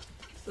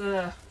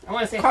 I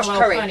want to say Crushed Hello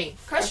Curry. Honey.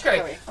 Crushed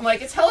Curry. I'm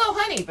like, it's Hello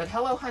Honey, but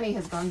Hello Honey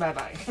has gone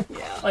bye-bye.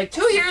 Yeah. Like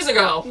 2 years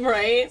ago.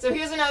 Right. So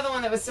here's another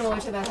one that was similar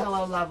to that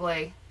Hello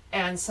Lovely.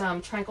 And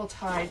some Tranquil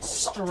Tide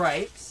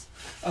stripes.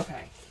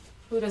 Okay.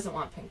 Who doesn't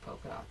want pink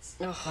polka dots?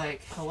 Ugh.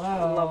 Like, hello.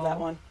 I love that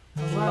one.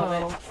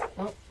 Hello.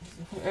 Oh,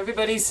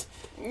 everybody's.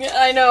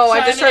 I know.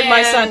 I just heard my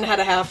in. son had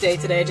a half day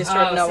today. Just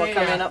heard Noah see,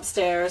 come yeah. in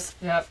upstairs.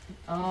 Yep.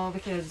 All the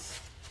kids.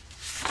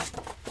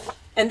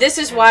 And this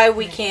is why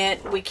we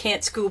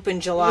can't scoop in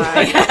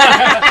July.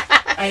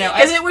 I know.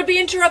 Because it would be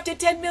interrupted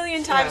 10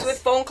 million times Yes. with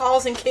phone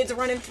calls and kids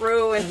running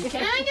through. And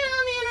Can I get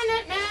on the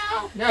internet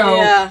now? No.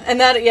 yeah, and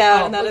that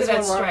and that look is at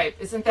when that we're, stripe.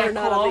 Isn't that we're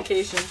not cool? on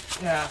vacation.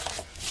 Yeah.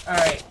 All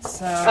right.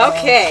 So.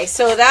 Okay,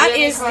 so that Do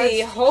you is have any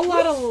the cards? whole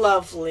lot of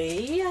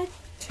lovely.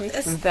 Take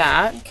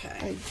that.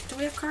 Okay. Do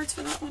we have cards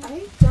for that one?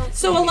 I don't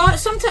So see. a lot.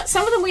 Some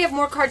of them we have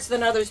more cards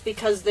than others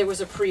because there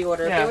was a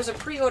pre-order. If Yeah. there was a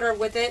pre-order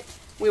with it,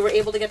 we were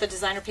able to get the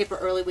designer paper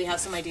early. We have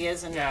some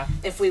ideas, and Yeah.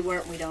 if we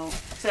weren't, we don't.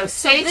 So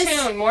stay this-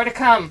 tuned. More to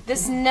come.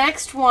 This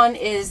next one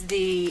is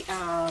the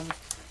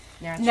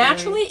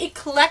Naturally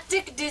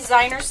Eclectic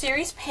Designer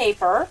Series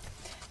paper.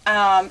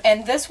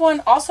 And this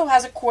one also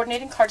has a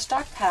coordinating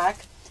cardstock pack.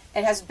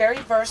 It has berry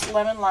burst,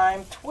 lemon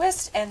lime,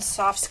 twist, and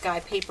soft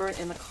sky paper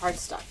in the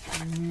cardstock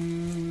pack.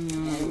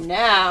 And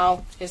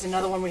now, here's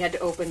another one we had to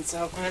open,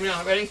 so I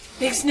know. Ready?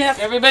 big sniff.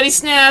 Everybody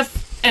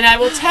sniff. And I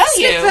will tell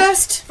Sniff you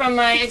fest. from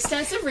my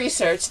extensive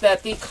research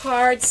that the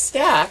card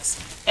stacks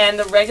and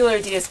the regular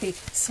DSP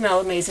smell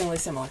amazingly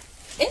similar.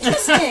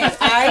 Interesting.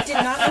 I did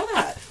not know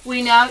that.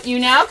 You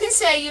now can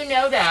say you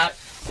know that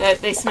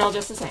they smell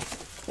just the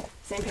same.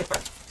 Same paper.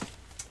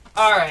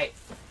 All right.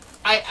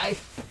 I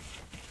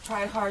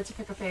tried hard to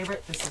pick a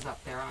favorite. This is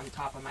up there on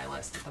top of my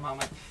list at the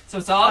moment. So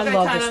it's all I got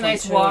love kind this of one,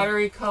 nice too.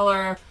 watery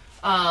color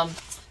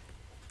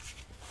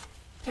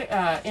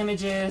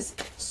images.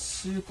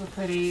 Super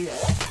pretty.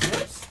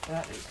 Oops,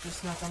 that is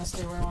just not going to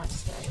stay where I want it to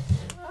stay.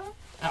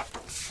 Oh,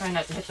 try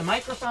not to hit the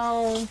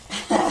microphone.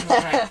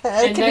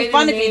 It could be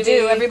fun if you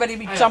do. Everybody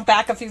be jump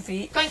back a few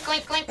feet. Clink,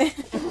 clink, clink.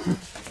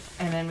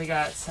 And then we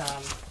got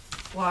some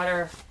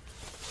water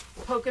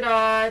polka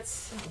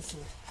dots. This is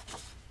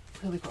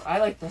really cool. I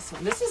like this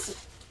one. This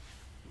is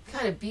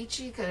kind of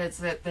beachy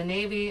because it's the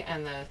navy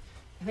and I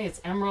think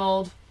it's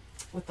emerald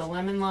with the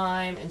lemon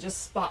lime and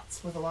just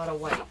spots with a lot of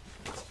white.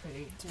 It's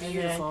pretty. It's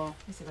beautiful.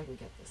 Let me see if I can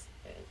get this.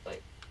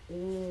 Like,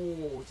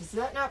 ooh, is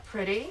that not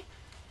pretty?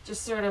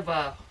 Just sort of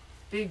a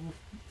big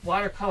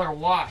watercolor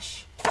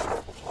wash.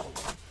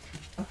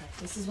 Okay,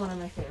 this is one of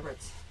my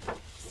favorites.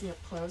 See up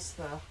close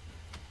the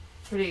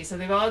pretty. So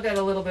they've all got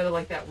a little bit of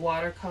like that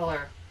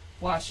watercolor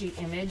washy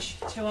image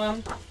to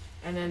them.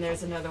 And then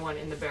there's another one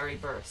in the berry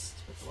burst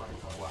with the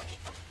watercolor wash.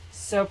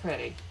 So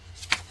pretty.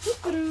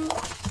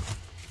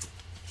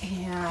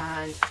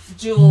 And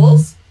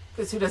jewels,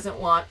 because who doesn't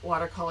want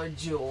watercolor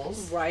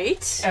jewels?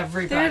 Right.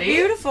 Everybody. They're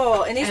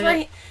beautiful. And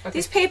And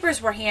these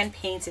papers were hand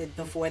painted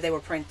before they were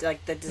printed.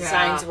 Like the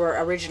designs were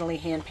originally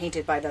hand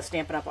painted by the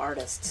Stampin' Up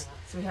artists. Yeah.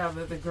 So we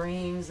have the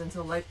greens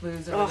into light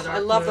blues. Over Oh, the dark I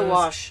love the blues.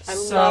 wash. I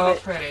so love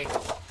it. pretty.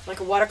 Like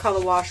a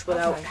watercolor wash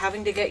without Okay.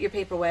 having to get your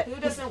paper wet. Who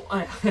doesn't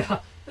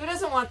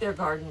want their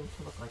garden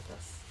to look like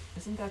this?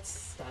 Isn't that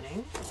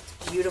stunning?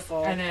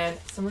 Beautiful. And then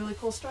some really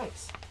cool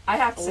stripes. I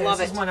have to say, Love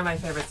this it. is one of my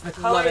favorites. The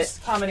Love colors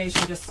it.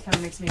 combination just kind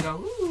of makes me go,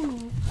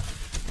 ooh.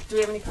 Do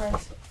we have any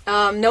cards?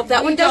 Nope,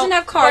 that one We doesn't don't,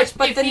 have cards,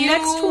 but if the you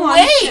next one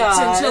wait does.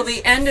 until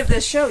the end of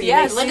this show. You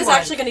Yeah, may see Linda's one.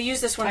 actually going to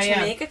use this one I to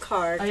am. make a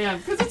card. I am,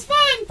 because it's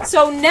fun.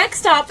 So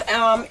next up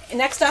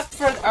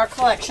for our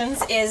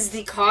collections is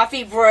the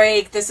Coffee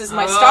Break. This is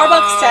my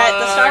Starbucks set,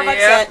 the Starbucks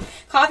yeah. set.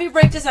 Coffee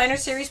Break Designer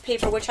Series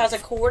paper, which has a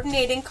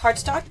coordinating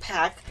cardstock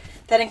pack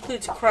that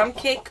includes crumb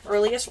cake,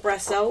 early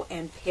espresso,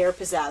 and pear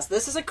pizzazz.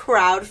 This is a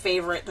crowd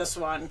favorite, this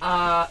one.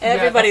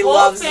 Everybody yeah, the whole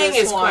loves thing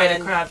this is quite a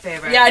one. crowd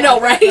favorite. Yeah, I know,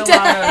 right?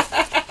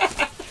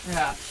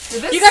 Yeah. So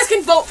this, You guys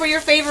can vote for your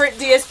favorite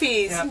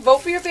DSPs. Yep.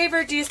 Vote for your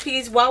favorite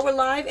DSPs while we're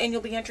live, and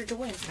you'll be entered to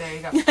win. There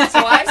you go. So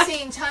I've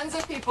seen tons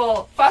of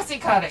people fussy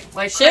cutting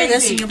like Share crazy.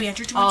 this and you'll be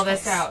entered to win all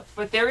this twice. out.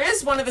 But there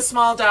is one of the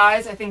small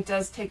dies I think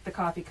does take the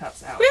coffee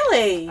cups out.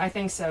 Really? I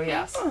think so,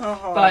 yes.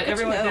 Oh, But good to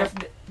everyone, know.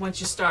 once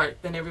you start,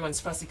 then everyone's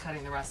fussy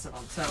cutting the rest of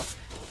them.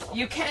 So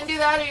you can do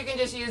that, or you can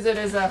just use it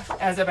as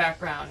a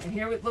background. And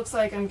here it looks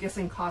like, I'm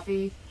guessing,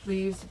 coffee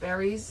leaves,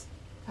 berries,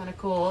 kind of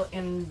cool.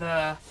 In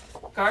the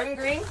garden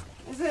green,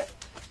 is it?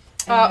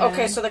 And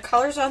Okay, so the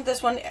colors on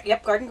this one,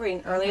 yep, garden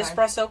green, early Okay.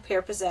 espresso,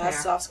 pear pizzazz, Pear.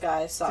 soft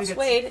sky, soft So you get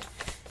suede,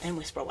 and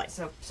whisper white.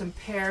 So some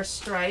pear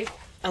stripe.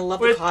 I love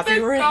the With coffee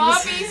the rings.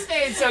 coffee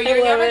stain. So you're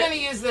love never it. going to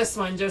use this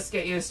one. Just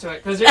get used to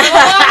it. Because you're going to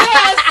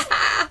love this.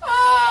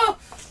 Oh,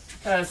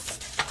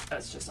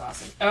 that's just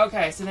awesome.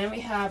 Okay, so then we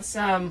have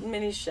some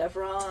Mini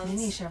chevrons.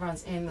 mini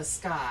chevrons in the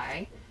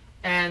sky.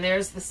 And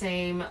there's the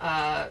same,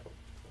 I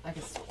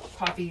guess,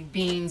 coffee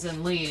beans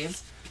and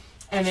leaves.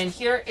 And then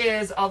here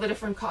is all the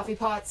different coffee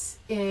pots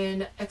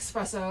in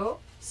espresso.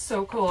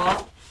 So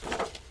cool.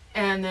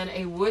 And then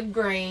a wood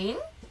grain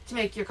to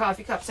make your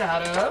coffee cups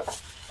out of.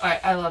 All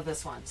right, I love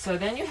this one. So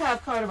then you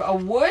have kind of a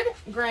wood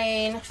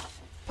grain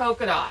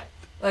polka dot.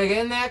 Like,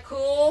 isn't that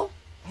cool?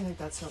 I think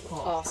that's so cool.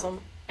 Awesome.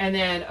 And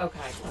then, okay.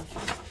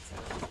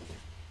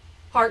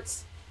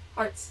 Hearts.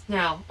 hearts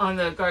now on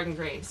the garden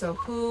green. So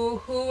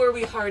who are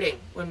we hearting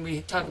when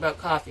we talk about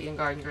coffee and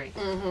garden green?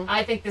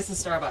 I think this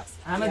is Starbucks.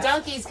 I'm a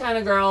Dunkies kind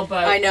of girl,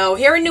 but I know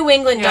here in New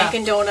England,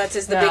 Dunkin' Donuts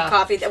is the big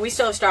coffee. We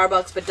still have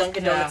Starbucks, but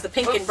Dunkin' Donuts, the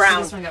pink and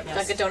brown.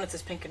 Dunkin' Donuts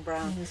is pink and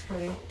brown. That's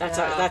pretty.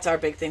 That's our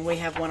big thing. We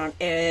have one on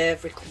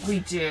every corner. We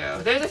do.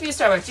 There's a few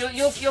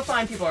Starbucks. You'll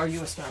find people. Are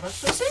you a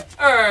Starbucks person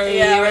or are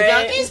you a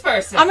Dunkies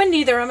person? I'm a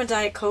neither. I'm a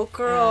Diet Coke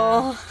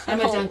girl. I'm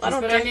a Dunkies, but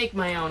I make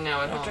my own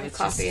now at home. I don't drink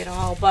coffee at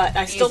all, but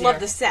I still love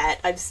the set.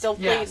 I've still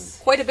played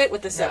quite a bit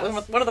with the set.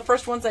 One of the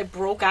first ones I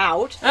broke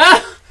out.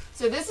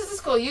 So this is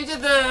cool. You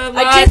did the live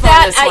I did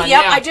that. on this one.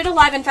 I did a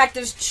live. In fact,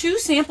 there's 2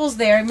 samples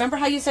there. Remember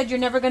how you said you're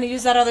never going to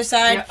use that other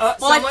side? Yeah.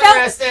 Well,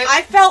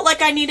 I felt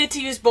like I needed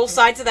to use both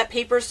sides of that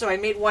paper, so I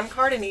made one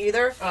card in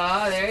either.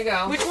 Oh, there you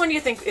go. Which one do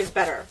you think is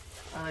better?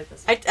 I like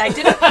this. I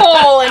did a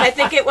poll, and I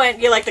think it went.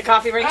 You like the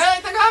coffee rings? I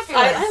like the coffee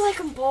rings. I like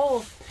them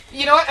both.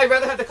 You know what? I'd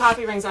rather have the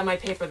coffee rings on my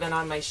paper than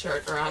on my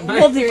shirt or on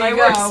my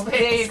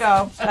there you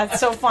go.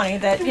 That's so funny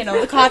that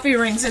the coffee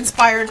rings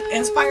inspired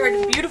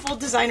beautiful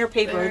designer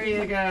paper. There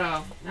you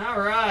go. All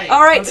right.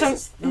 All right. So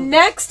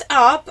next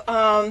up,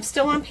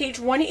 still on page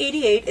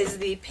 188, is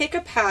the Pick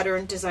a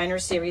Pattern Designer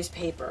Series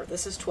paper.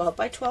 This is 12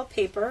 by 12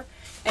 paper,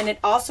 and it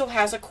also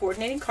has a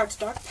coordinating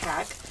cardstock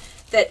pack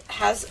that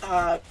has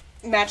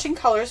matching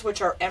colors,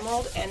 which are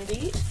Emerald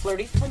Envy,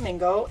 Flirty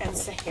Flamingo, and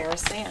Sahara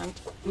Sand.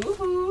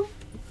 Ooh.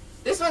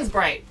 This one's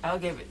bright. I'll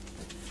give it.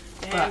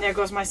 And there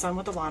goes my son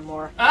with the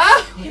lawnmower.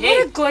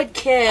 What a good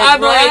kid,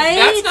 I'm right? like,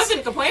 that's nothing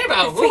to complain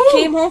about. We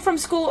came home from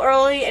school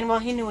early, and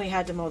he knew he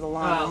had to mow the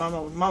lawn.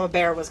 Mama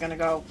Bear was going to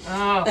go.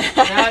 Oh,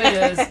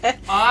 that is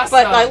awesome.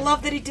 But I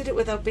love that he did it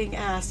without being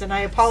asked, and I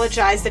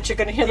apologize that you're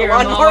going to hear the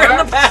lawnmower in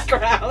the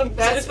background.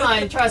 That's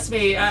fine. Trust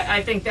me.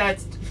 I think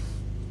that's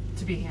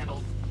to be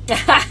handled.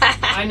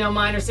 I know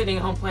mine are sitting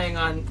at home playing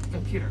on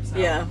computers. So.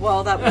 Yeah,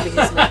 well, that would be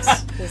his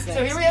next.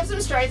 So here we have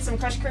some stripes, some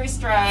crushed curry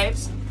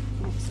stripes.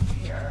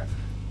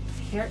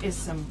 Here is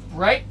some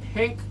bright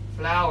pink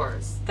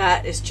flowers.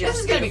 That is just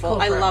this is gonna beautiful.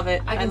 Be cool I love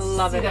it. I can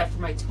love see it. that for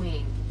my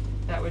tween.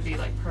 That would be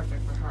like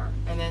perfect for her.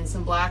 And then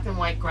some black and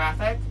white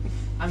graphic.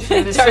 I'm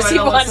sure this Darcy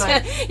is what wants it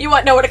looks like. You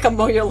want to know where to come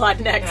mow your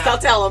lawn next. Yeah.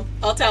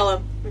 I'll tell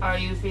him. Are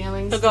you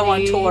feeling He'll go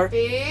on tour.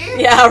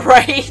 sleepy? Yeah,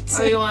 right.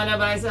 Or you want to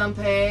buy some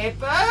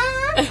paper?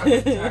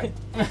 Okay, sorry.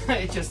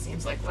 It just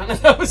seems like one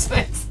of those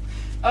things.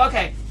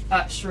 Okay,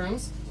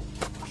 shrooms.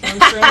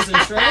 Shrooms and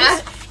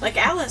shrooms. Like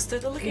Alice, they're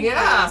the looking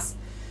glass.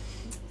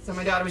 So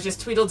my daughter was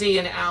just Tweedledee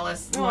and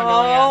Alice in Oh.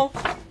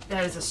 Wonderland.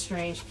 That is a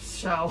strange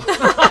show.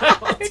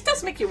 It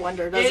does make you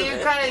wonder, doesn't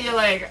it? You're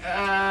like,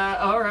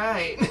 all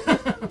right.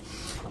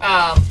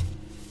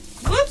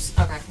 Whoops.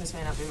 Okay, this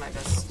may not be my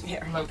best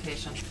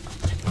location.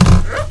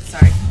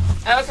 Sorry.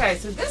 Okay,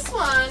 so this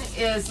one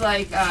is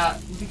like,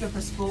 be good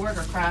for schoolwork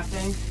or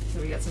crafting. So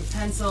we got some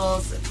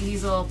pencils, an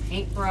easel,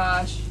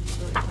 paintbrush,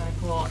 really kind of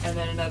cool, and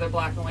then another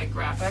black and white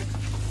graphic.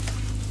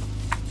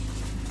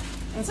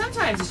 And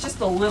sometimes it's just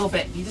a little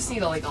bit. You just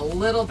need like a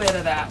little bit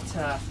of that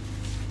to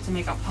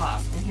make a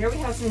pop. And here we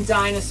have some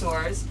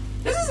dinosaurs.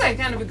 This is like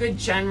kind of a good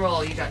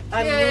general. You got kids,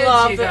 I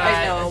love you it. got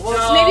I know. adults.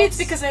 Well, maybe it's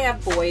because I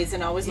have boys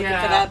and I was looking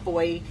for that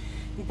boy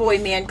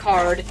man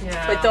card.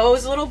 Yeah. But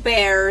those little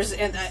bears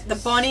and the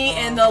bunny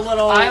and the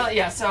little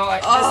this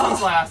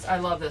one's last. I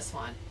love this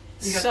one.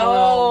 You got so the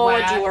little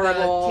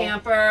adorable the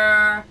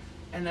camper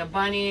and the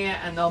bunny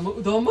and the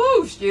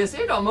moosh. Do you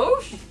see the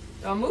moosh?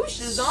 The moosh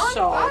is on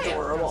so fire.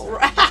 adorable.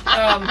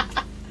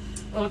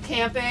 Little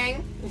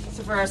camping.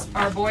 So for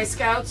our Boy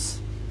Scouts.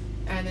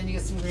 And then you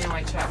get some green and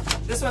white check.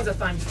 This one's a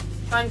fun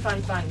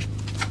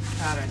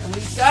pattern. And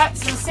we've got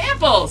some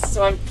samples.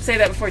 So I'll say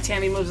that before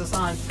Tammy moves us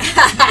on.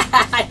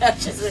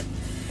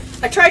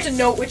 I tried to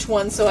note which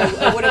one so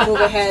I wouldn't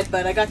move ahead,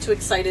 but I got too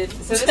excited.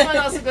 So this one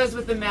also goes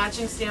with the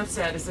matching stamp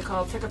set. Is it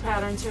called Pick a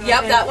Pattern too?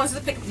 Yep, that one's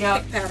the pick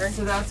pattern.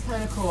 So that's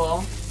kind of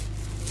cool.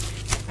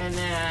 And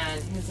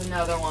then here's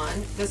another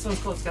one. This one's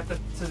cool. It's got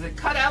so they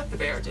cut out the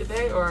bear, did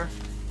they? Or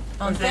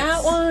on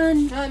that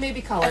one? No, it may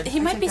be colored. He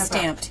might be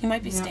stamped. He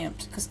might be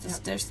stamped because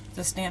there's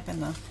the stamp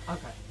in the.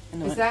 Okay.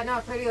 Is that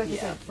not pretty? Like you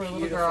said, for a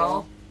little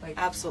girl. Like,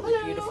 absolutely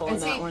beautiful in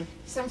that one.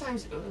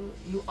 Sometimes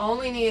you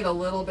only need a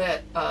little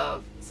bit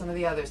of some of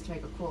the others to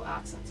make a cool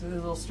accent. So there's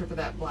a little strip of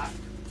that black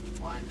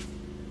one.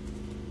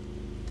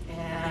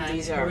 And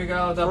these here are we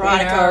go, the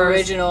Veronica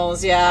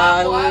originals. Yeah,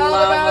 I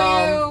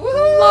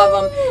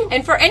love them.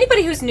 And for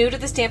anybody who's new to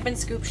the Stampin'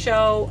 Scoop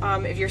show,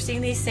 if you're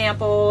seeing these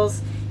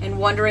samples and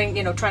wondering,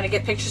 trying to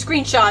get picture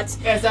screenshots.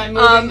 As I'm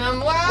moving them,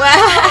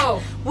 wow!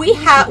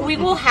 we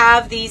will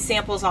have these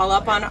samples all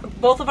up on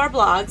both of our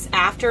blogs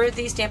after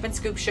the Stampin'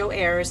 Scoop show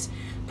airs.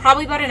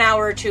 Probably about an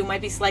hour or two,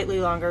 might be slightly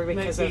longer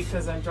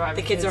because I'm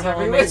driving the kids are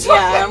home.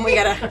 And we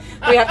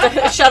have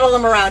to shuttle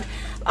them around.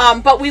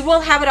 But we will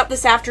have it up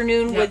this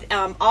afternoon with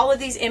all of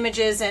these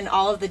images and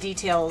all of the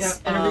details.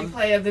 Yep. And a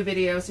replay of the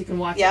video so you can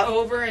watch it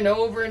over and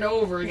over and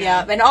over again.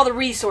 Yeah, and all the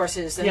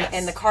resources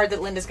and the card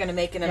that Linda's going to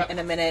make in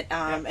a minute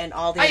and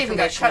all the information on there. I even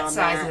got cut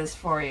sizes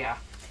for you.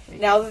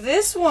 Now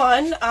this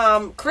one,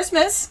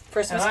 Christmas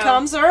Hello.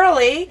 comes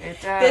early.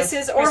 It does. This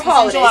is, or Christmas in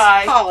holidays.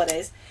 July.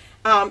 Holidays.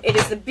 It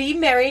is the Be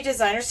Merry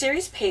Designer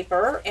Series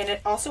paper, and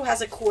it also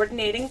has a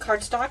coordinating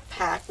cardstock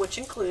pack, which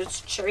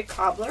includes Cherry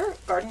Cobbler,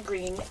 Garden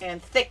Green,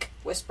 and Thick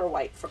Whisper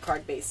White for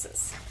card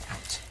bases.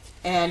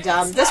 And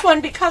this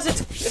one, because it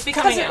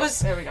was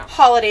There we go.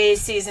 holiday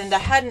season, I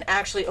hadn't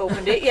actually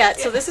opened it yet,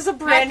 so this is a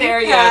brand new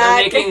there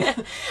pack. yet,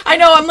 making... I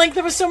know, I'm like,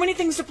 there were so many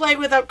things to play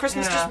with.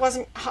 Christmas Yeah. just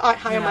wasn't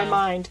high on my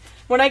mind.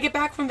 When I get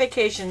back from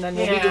vacation, then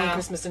we'll be doing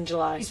Christmas in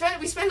July.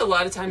 We spend a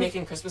lot of time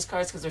making Christmas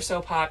cards because they're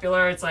so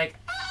popular. It's like,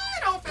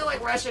 I don't feel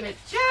like rushing it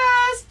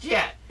just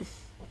yet.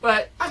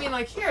 But, I mean,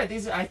 like here,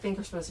 these I think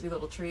are supposed to be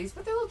little trees,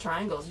 but they're little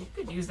triangles. You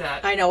could use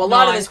that. I know, a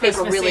lot of this paper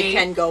non-Christmassy. really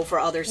can go for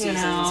other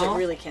seasons. know. It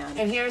really can.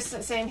 And here's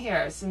same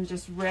here, some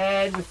just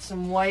red with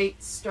some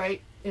white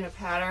stripe in a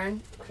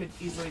pattern. Could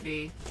easily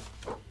be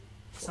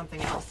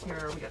something else.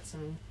 Here we got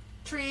some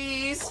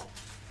trees,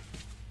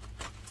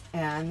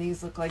 and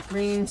these look like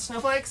green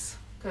snowflakes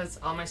because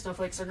all my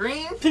snowflakes are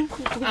green.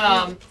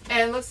 And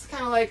it looks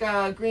kind of like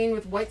green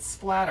with white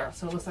splatter,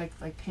 so it looks like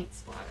paint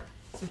splatter.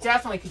 So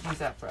definitely could use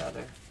that for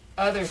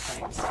other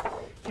things.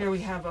 Here we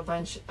have a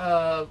bunch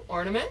of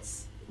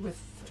ornaments with,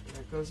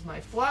 there goes my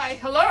fly,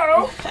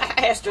 hello!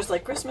 Esther's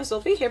like, Christmas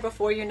will be here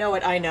before you know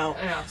it. I know.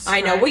 Yes,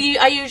 I know. right.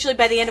 I usually,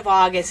 by the end of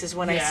August is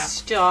when I Yeah.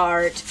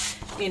 start,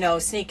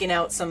 sneaking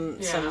out some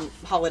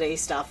holiday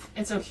stuff.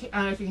 And so, I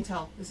don't know if you can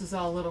tell, this is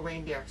all a little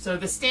reindeer. So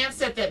the stamp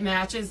set that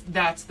matches,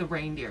 that's the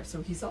reindeer.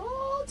 So he's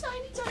all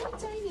tiny, tiny,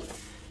 tiny.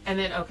 And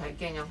then, okay,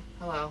 gingham,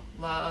 hello,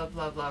 love,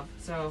 love, love.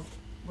 So,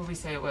 what did we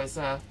say it was?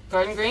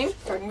 Garden green?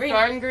 Garden green.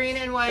 Garden green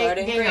and white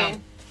Garden gingham.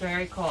 green.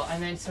 Very cool.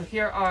 And then, so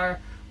here are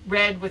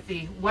red with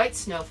the white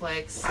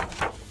snowflakes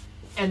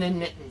and then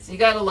mittens. You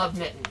gotta love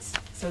mittens.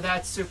 So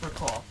that's super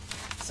cool.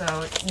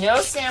 So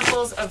no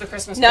samples of the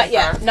Christmas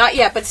paper. Not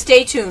yet, but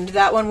stay tuned.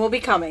 That one will be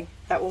coming.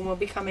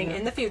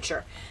 In the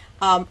future.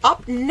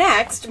 Up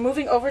next,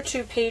 moving over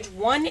to page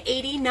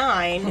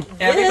 189.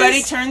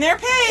 Everybody turn their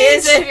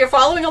page. If you're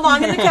following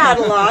along in the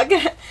catalog,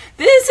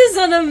 this is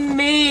an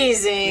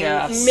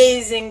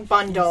amazing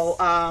bundle.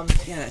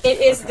 It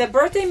is the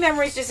Birthday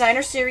Memories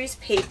Designer Series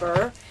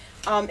paper.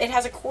 It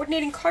has a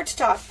coordinating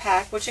cardstock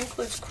pack, which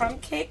includes Crumb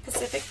Cake,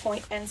 Pacific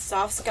Point, and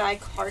Soft Sky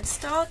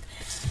cardstock.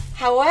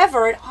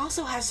 However, it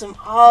also has some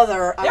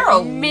other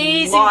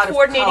amazing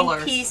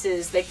coordinating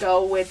pieces that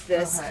go with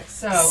this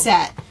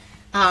set.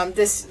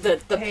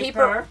 The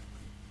paper.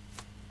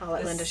 I'll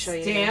let Linda show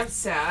you. Stamp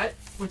set,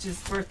 which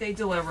is birthday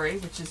delivery,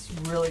 which is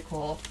really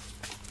cool.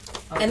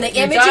 Okay. And the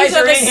You images guys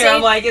are the in here. same.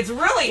 I'm like, it's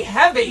really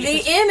heavy.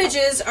 The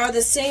images are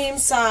the same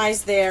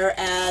size there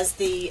as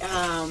the.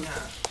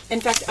 In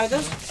fact, are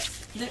those?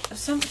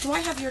 Do I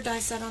have your die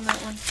set on that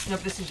one?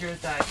 Nope, this is yours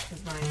die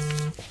because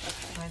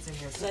mine's in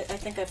here. I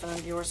think I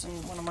found yours in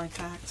one of my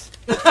packs.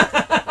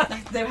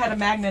 They had a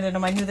magnet in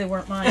them. I knew they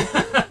weren't mine.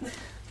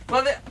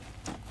 Well,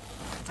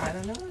 I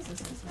don't know.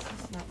 This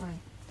is not mine.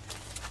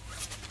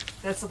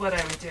 That's what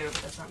I would do,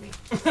 but that's not me.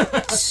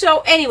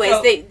 So,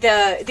 anyways,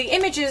 the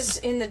images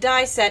in the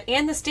die set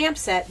and the stamp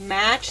set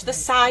match the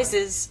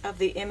sizes of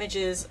the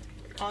images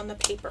on the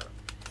paper.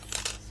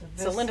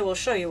 So Linda will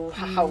show you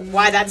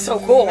why that's so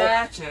cool.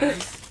 Matches.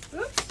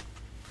 Oops.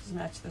 Just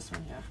match this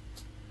one,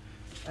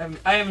 yeah.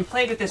 I haven't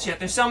played with this yet.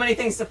 There's so many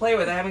things to play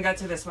with. I haven't got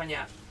to this one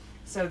yet.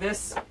 So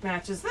this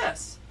matches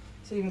this.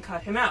 So you can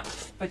cut him out.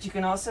 But you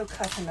can also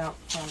cut him out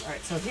from... All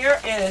right, so here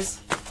is...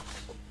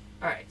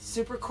 All right,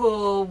 super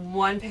cool,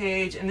 one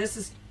page. And this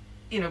is,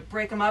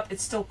 break them up.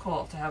 It's still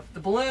cool to have the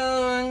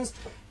balloons,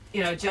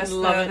 just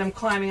them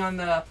climbing on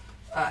the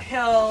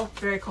hill.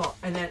 Very cool.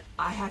 And then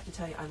I have to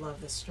tell you, I love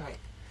this stripe.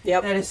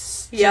 Yep. That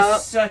is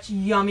just such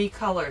yummy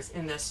colors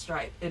in this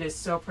stripe. It is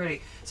so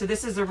pretty. So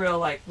this is a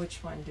real, which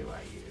one do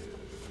I use?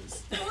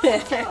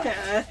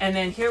 And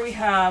then here we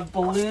have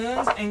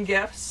balloons and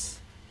gifts.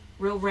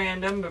 Real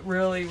random, but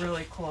really,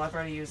 really cool. I've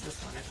already used this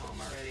one at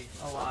home already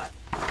a lot.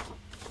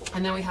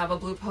 And then we have a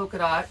blue polka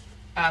dot.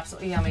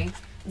 Absolutely yummy.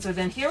 And so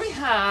then here we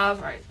have,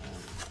 all right,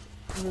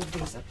 move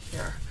these up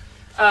here.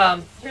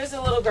 Here's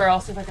a little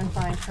girl. See if I can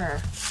find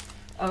her.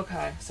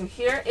 Okay, so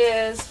here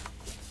is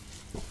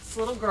this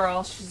little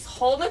girl. She's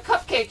holding a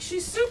cupcake.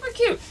 She's super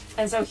cute.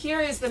 And so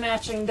here is the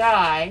matching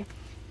die,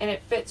 and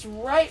it fits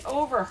right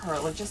over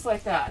her, just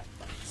like that.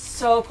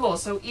 So cool.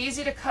 So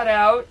easy to cut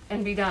out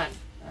and be done.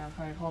 I'll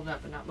probably hold it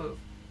up and not move.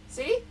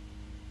 See?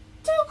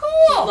 So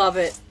cool. Love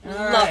it.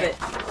 Love it.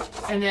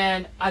 And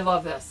then I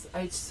love this.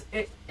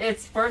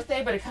 It's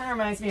birthday, but it kind of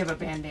reminds me of a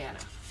bandana.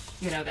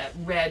 That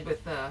red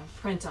with the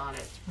print on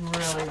it.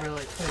 Really,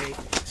 really pretty.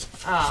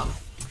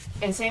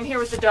 And same here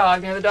with the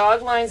dog. Now the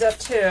dog lines up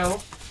too.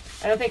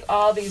 I don't think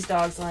all these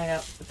dogs line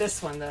up, but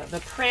this one,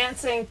 the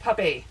prancing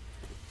puppy.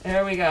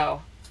 There we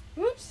go.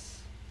 Oops.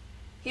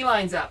 He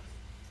lines up.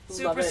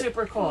 Super,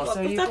 super cool.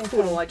 So you can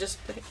cool. It's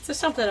just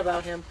something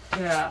about him.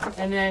 Yeah.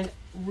 And then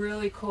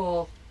really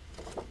cool.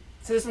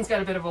 So this one's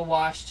got a bit of a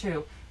wash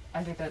too.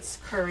 I think that's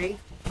curry.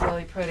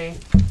 Really pretty.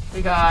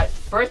 We got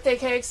birthday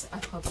cakes. I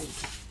love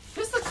these.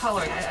 Just the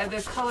coloring.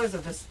 The colors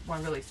of this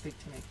one really speak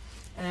to me.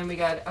 And then we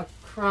got a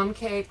crumb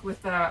cake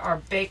with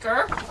our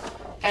baker.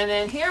 And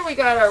then here we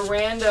got our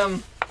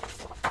random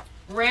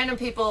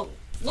people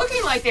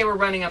looking like they were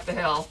running up the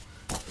hill.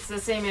 It's the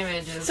same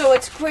images. So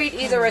it's great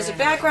either as a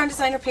background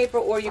designer paper,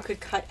 or you could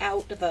cut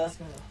out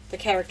the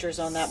characters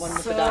on that one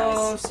with the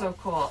dies. So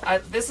cool.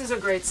 This is a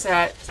great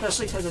set,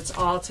 especially because it's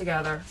all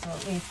together. So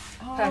let me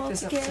pack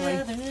this up so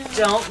I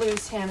don't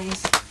lose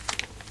Tammy's.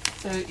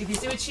 So if you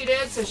see what she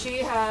did, so she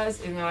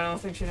has, even though I don't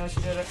think she knows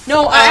she did it.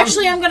 No,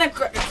 actually I'm going to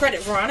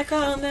credit Veronica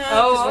on that.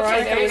 Oh, okay,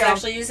 Veronica there you was go.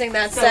 actually using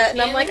that set,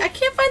 and I'm like, I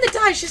can't find the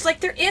dies. She's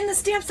like, they're in the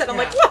stamp set. I'm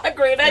like, what a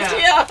great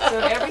idea. So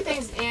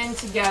everything's in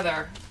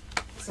together,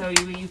 so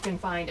you can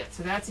find it.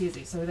 So that's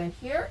easy. So then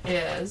here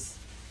is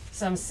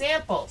some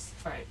samples.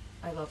 All right,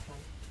 I love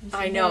him.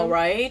 I know,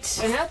 right?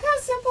 And look how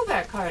simple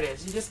that card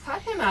is. You just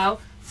cut him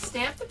out,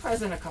 stamp the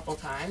present a couple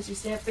times, you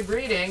stamp the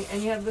greeting,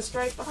 and you have the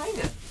stripe behind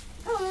it.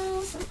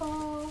 Hello,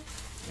 simple.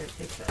 Here,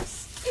 take this.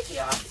 Sticky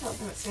off. Tell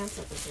them what stamp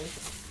set this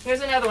is. Here's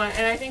another one,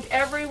 and I think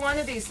every one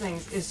of these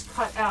things is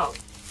cut out.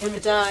 In the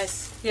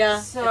dies.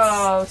 Yeah.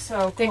 So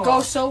cool. They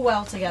go so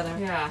well together.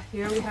 Yeah,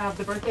 here we have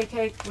the birthday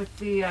cake with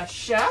the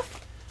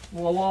chef.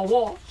 Whoa, whoa,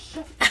 whoa.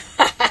 Chef.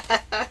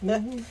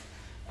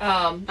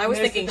 I was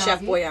thinking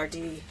Chef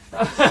Boyardee.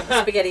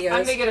 SpaghettiOs.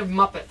 I'm thinking of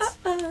Muppets.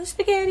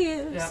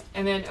 SpaghettiOs. Yeah,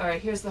 and then, all right,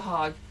 here's the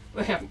hog.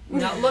 We're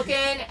not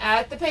looking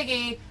at the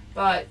piggy,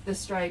 but the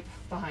stripe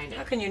behind it.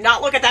 How can you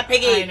not look at that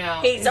piggy? I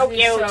know. He's so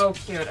cute. So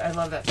cute. I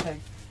love that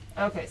pig.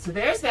 Okay, so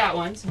there's that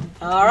one. So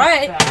all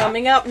right,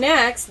 coming up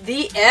next,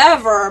 the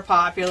ever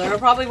popular,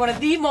 probably one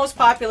of the most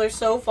popular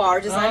so far,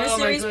 Designer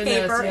Series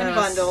paper and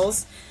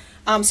bundles.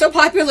 So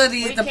popular,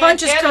 the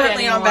bunch is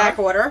currently on back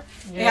order.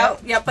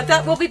 Yeah, but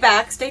that will be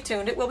back. Stay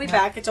tuned. It will be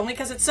back. It's only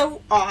because it's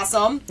so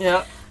awesome.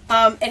 Yeah.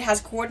 It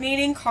has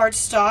coordinating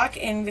cardstock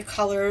in the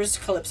colors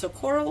Calypso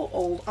Coral,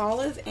 Old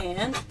Olive,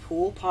 and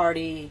Pool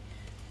Party.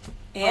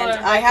 And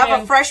I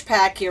have a fresh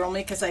pack here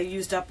only because I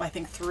used up, I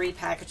think, 3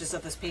 packages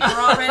of this paper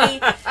already.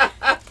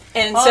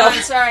 And so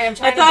I'm sorry, I'm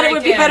trying I thought it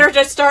would be better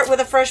to start with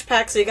a fresh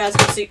pack so you guys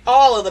can see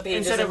all of the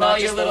pages instead of not all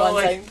your just little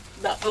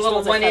the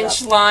little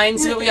 1-inch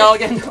lines that we all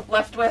get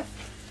left with.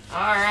 All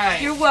right.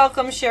 You're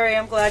welcome, Sherry.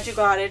 I'm glad you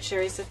got it.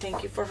 Sherry said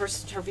thank you for her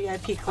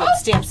VIP club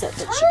stamp set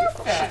that she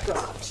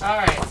got. All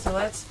right, so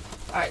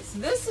so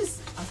this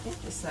is, I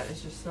think this set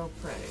is just so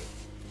pretty.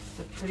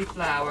 The pretty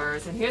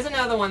flowers, and here's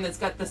another one that's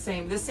got this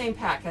same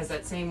pack has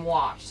that same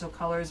wash, so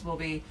colors will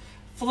be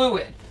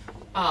fluid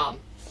on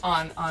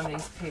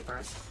these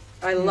papers.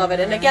 I love it.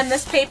 And again,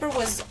 this paper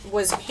was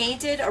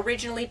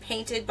originally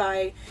painted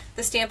by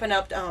the Stampin'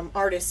 Up!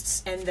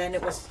 Artists, and then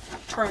it was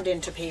turned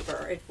into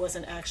paper. It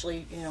wasn't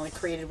actually,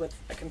 created with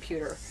a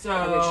computer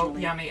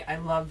originally. Yummy. I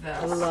love this.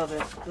 I love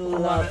it.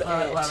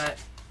 Love it.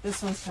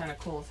 This one's kind of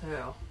cool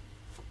too.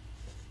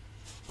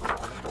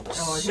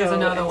 Oh, here's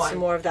another one. Some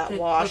more of that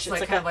wash. It's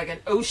kind of like an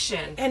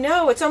ocean. I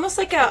know. It's almost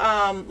like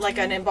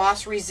an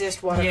embossed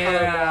resist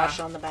watercolor wash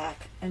on the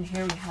back. And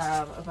here we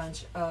have a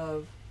bunch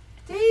of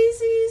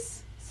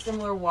daisies,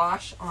 similar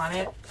wash on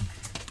it,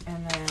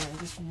 and then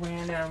just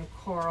random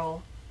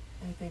coral.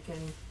 I'm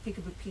thinking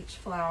peekaboo peach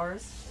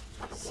flowers.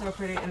 So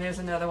pretty. And there's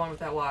another one with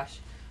that wash.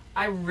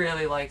 I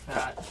really like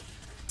that.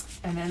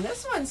 And then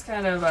this one's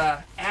kind of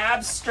a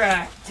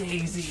abstract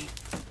daisy.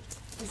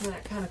 Isn't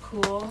that kind of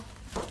cool?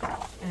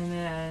 And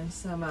then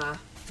some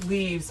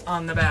leaves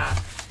on the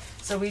back.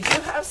 So we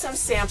do have some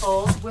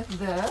samples with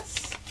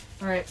this.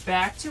 All right,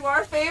 back to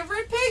our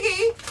favorite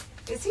piggy.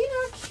 Is he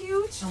not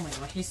cute? Oh my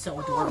god, he's so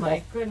adorable. Oh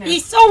my goodness.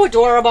 He's so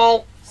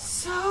adorable.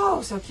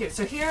 So cute.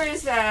 So here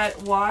is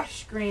that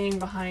wash green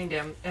behind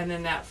him, and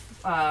then that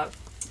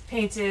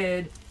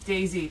painted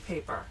daisy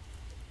paper.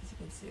 As you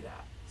can see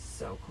that.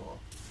 So cool.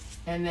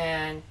 And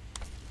then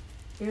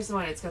here's the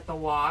one. It's got the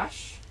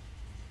wash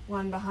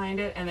one behind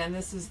it, and then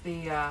this is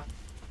the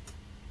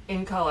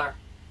in color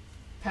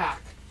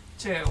pack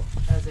too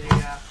as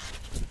a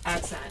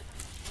accent.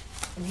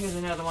 And here's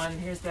another one.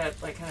 Here's that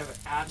like kind of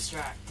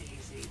abstract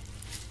daisy.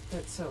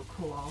 That's so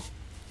cool.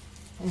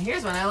 And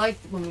here's one. I like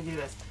when we do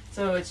this.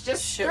 So it's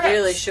just strips. It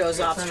really shows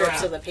off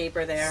strips of the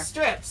paper there.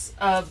 Strips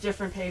of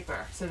different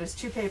paper. So there's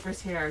 2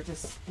 papers here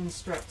just in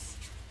strips.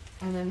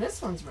 And then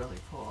this one's really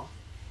cool.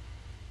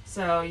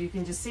 So you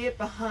can just see it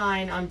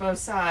behind on both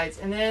sides.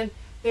 And then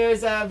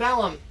there's a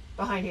vellum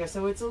behind here.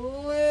 So it's a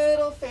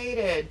little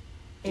faded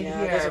in here.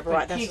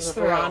 This is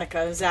a Veronica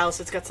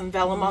Zaus. It's got some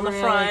vellum on the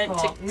front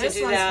cool. to this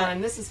do one's that.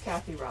 fun. This is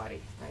Kathy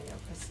Roddy. I know.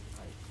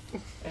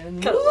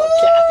 And gotta love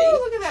Kathy.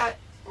 Look at that.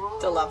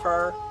 To love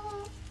her.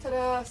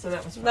 Ta-da. So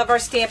that was fun. Love our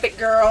Stamp It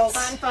girls.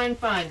 Fun.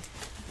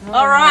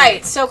 All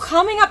right. So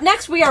coming up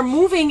next, we are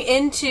moving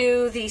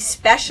into the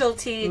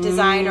specialty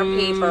designer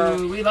paper.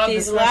 We love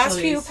these the last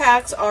few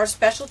packs are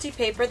specialty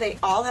paper. They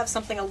all have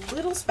something a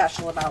little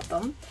special about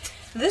them.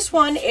 This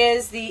one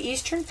is the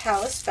Eastern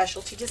Palace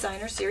Specialty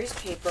Designer Series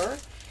paper.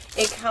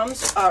 It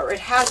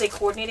has a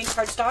coordinating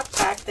cardstock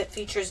pack that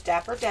features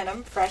Dapper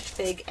Denim, Fresh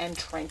Fig, and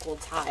Tranquil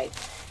Tide.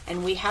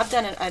 And we have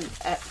done an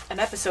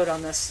episode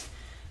on this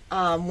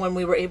when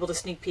we were able to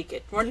sneak peek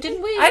it. Or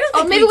didn't we? I don't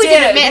think maybe we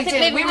did. didn't. I think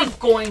maybe we were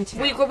going to.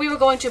 We were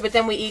going to, but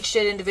then we each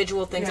did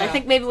individual things. Yeah. I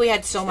think maybe we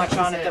had so much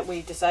on it that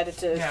we decided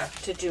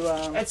to do.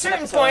 At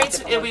certain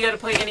points, we got to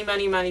play Any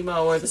Money Money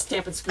Mo or the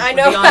Stampin' Scoop. I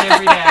know. Would be on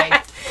every day.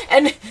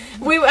 And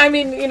I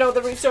mean, you know,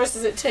 the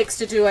resources it takes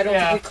to do, I don't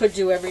think we could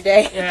do every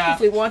day if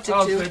we wanted to.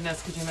 Oh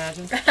goodness, could you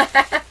imagine?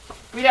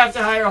 We'd have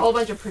to hire a whole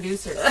bunch of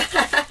producers.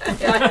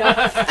 Yeah, I know.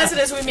 As it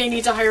is, we may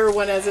need to hire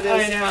one as it is.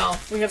 I know.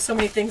 We have so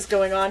many things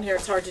going on here,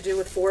 it's hard to do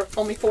with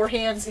only four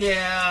hands.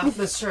 Yeah,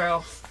 that's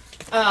true.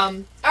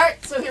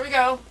 Alright, so here we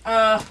go.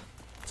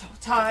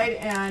 Tide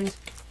and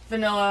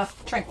vanilla.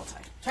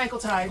 Tranquil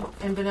Tide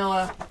and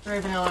vanilla, very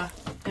vanilla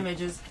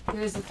images.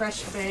 Here's the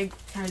fresh big,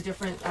 kind of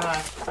different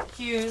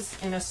hues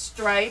in a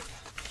stripe.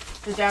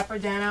 The Dapper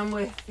Denim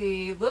with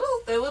the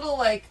little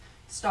like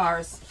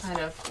stars, kind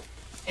of.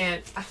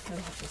 And I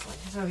love this one.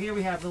 So here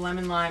we have the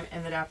Lemon Lime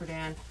and the Dapper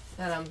Dan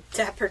Denim.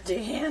 Dapper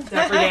Dan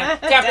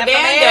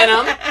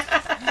Denim.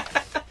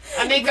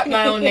 I make up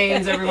my own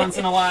names every once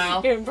in a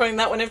while. You're putting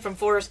that one in from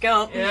Forrest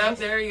Gump. Yep,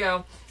 there you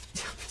go.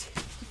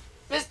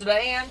 Mr.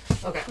 Dan.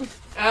 Okay.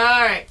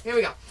 All right, here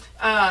we go.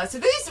 So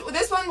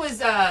this one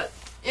was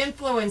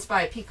influenced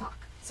by a peacock,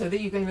 so that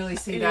you can really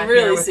see that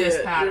here with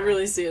this pattern. You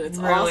really see it. It's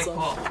really awesome.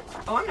 Cool.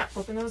 Oh, I'm not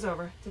flipping those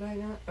over. Did I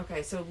not?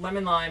 Okay, so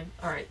lemon lime.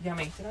 All right,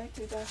 yummy. Did I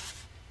do that?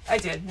 I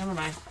did. Never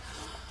mind.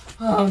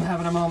 Oh, I'm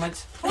having a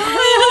moment. All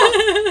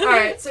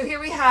right, so here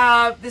we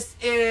have. This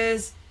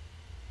is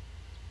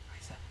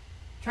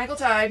Tranquil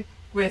Tide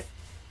with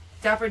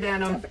Dapper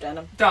Denim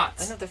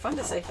dots. I know they're fun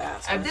to say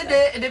fast. I did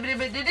it,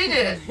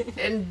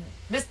 and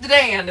Mr.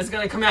 Dan is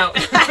going to come out.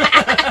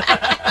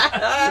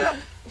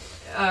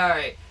 All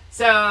right,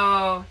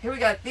 so here we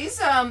got these.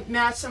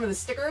 Match some of the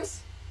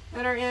stickers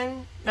that are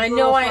in. I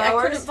know. I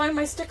couldn't find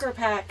my sticker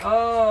pack.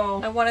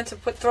 Oh, I wanted to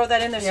throw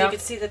that in there so you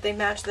could see that they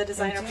match the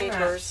designer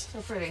papers.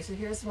 So pretty. So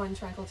here's one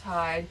Tranquil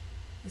Tide.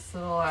 This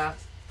little kind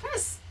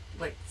of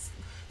like.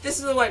 This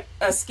is what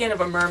a skin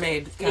of a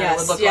mermaid would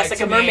look like. Yes,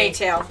 like a mermaid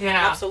tail.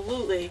 Yeah,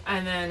 absolutely.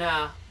 And then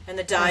and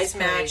the dyes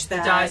match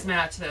that. The dyes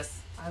match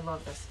this. I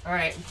love this. All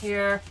right,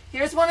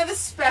 here's one of the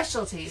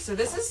specialties. So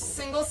this is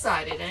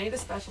single-sided. Any of the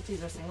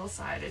specialties are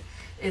single-sided.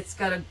 It's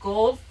got a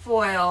gold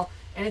foil,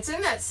 and it's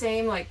in that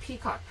same like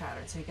peacock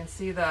pattern, so you can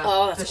see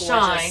the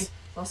shine.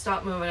 I'll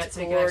stop moving it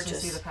so you can actually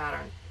see the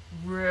pattern.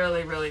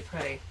 Really, really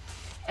pretty.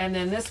 And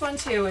then this one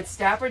too. It's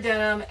Dapper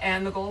Denim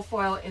and the gold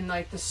foil in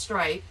like the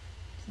stripe.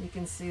 You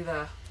can see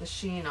the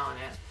sheen on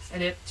it,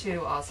 and it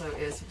too also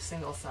is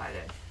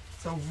single-sided.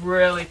 So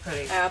really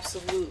pretty.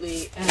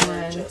 Absolutely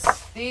gorgeous.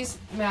 These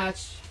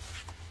match.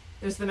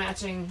 There's the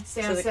matching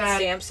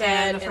stamp set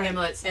and the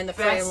framelits. And the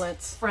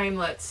framelits.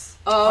 Framelits.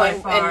 Oh,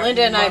 and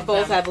Linda and I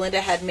both have. Linda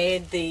had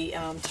made the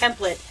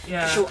template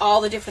to show all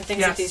the different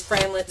things that these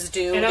framelits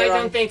do. And I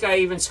don't think I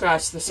even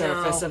scratched the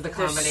surface of the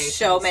combination. There's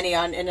so many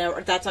on,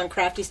 and that's on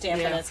Crafty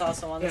Stampin', and it's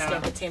also on the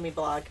Stampin' Tami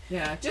blog.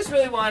 Yeah, just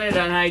really wanted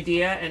an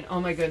idea, and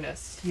oh my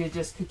goodness, you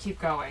just could keep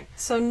going.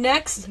 So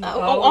next,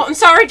 I'm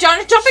sorry, John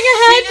is jumping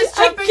ahead. She is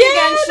jumping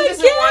again. She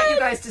doesn't want you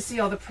guys to see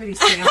all the pretty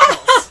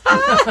samples.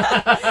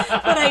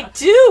 But I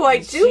do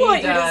want you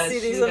to see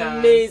these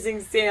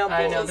amazing samples.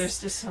 I know, there's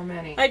just so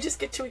many. I just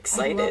get too excited.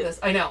 I love this.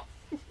 I know.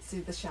 See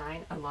the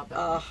shine? I love that.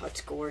 Oh,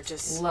 it's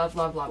gorgeous. Love,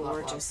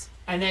 gorgeous.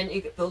 And then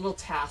you get the little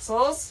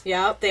tassels.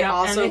 Yep, they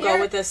also go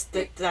with this.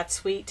 That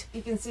sweet.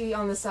 You can see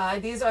on the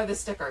side. These are the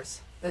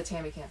stickers that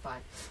Tami can't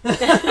find.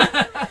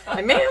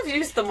 I may have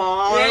used them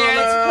all. Yeah,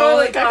 it's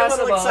totally possible. I'm a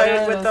little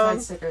excited with them.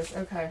 Stickers.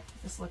 Okay,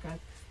 just looking.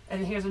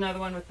 And here's another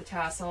one with the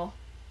tassel.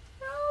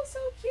 Oh, so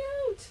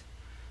cute.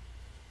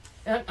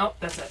 And, oh,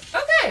 that's it.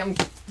 Okay, I'm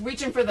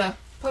reaching for the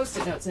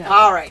Post-it notes now.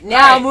 All right,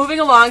 now moving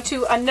along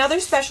to another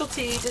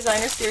specialty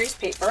designer series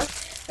paper.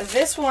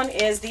 This one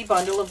is the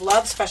Bundle of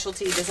Love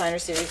specialty designer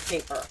series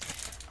paper.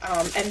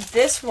 And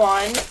this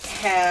one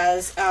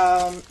has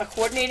a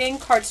coordinating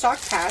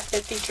cardstock pack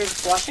that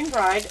features Blushing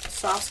Bride,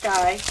 Soft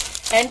Sky,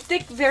 and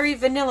thick, very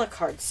vanilla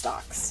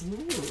cardstocks.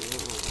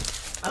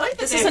 I like that.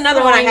 This is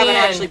another one I haven't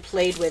actually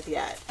played with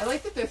yet. I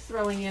like that they're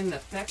throwing in the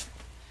thick.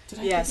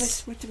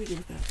 Yes. What did we do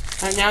with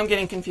that? Now I'm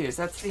getting confused.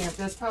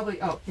 That's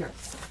probably. Oh, here.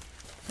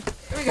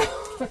 Here we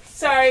go.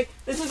 Sorry,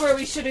 this is where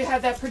we should have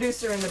had that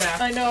producer in the back.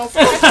 I know.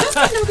 I just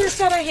got another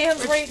set of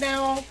hands right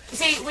now.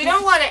 See, we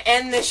don't want to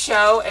end this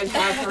show and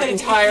have her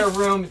entire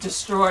room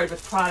destroyed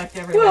with product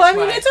everywhere. Well, I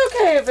mean, it's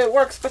okay if it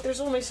works, but there's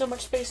only so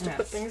much space to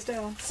put things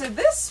down. So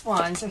this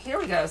one, here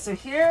we go. So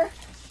here,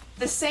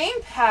 the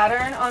same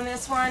pattern on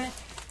this one,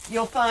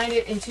 you'll find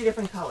it in two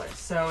different colors.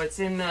 So it's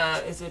in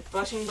the, is it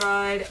Blushing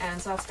Bride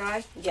and Soft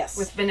Sky? Yes.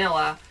 With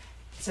vanilla.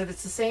 So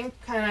it's the same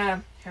kind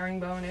of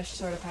herringbone-ish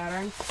sort of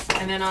pattern.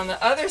 And then on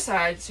the other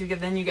side, so you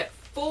get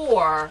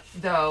 4,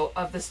 though,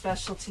 of the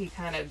specialty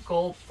kind of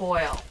gold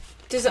foil.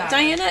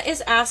 Diana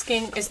is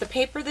asking, is the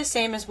paper the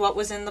same as what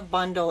was in the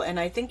bundle? And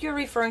I think you're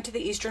referring to the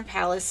Eastern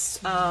Palace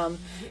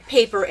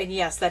paper. And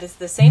yes, that is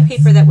the same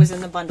paper that was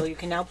in the bundle. You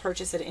can now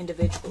purchase it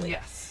individually.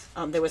 Yes.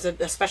 There was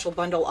a special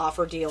bundle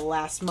offer deal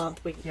last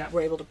month. We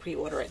were able to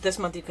pre-order it. This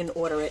month you can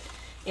order it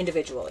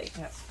individually.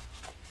 Yes.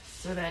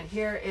 So then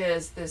here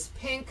is this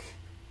pink,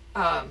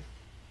 I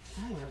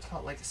don't know what to call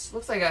it, like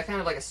looks like a kind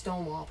of like a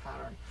stone wall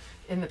pattern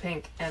in the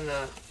pink, and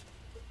the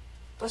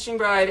Blushing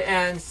Bride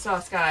and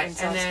Soft Sky,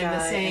 and then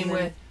the same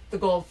with the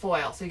gold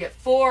foil. So you get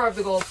 4 of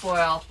the gold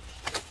foil.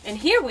 And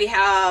here we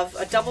have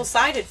a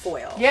double-sided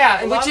foil.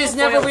 Yeah, which is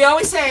never, we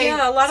always say,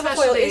 yeah, a lot of the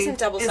foil isn't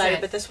double-sided,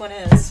 but this one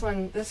is.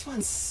 This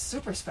one's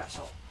super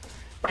special.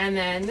 And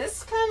then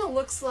this kind of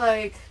looks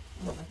like,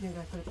 I think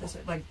I put it this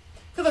way, like,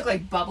 could look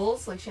like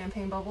bubbles, like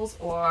champagne bubbles,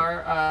 or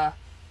a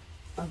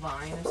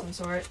vine of some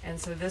sort. And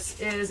so this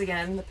is,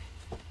 again, the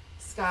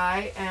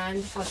Sky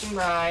and Blushing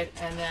Bride,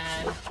 and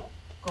then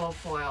gold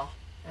foil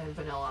and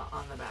vanilla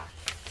on the back.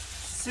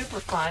 Super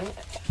fun.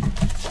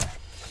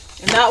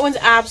 And that one's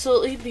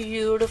absolutely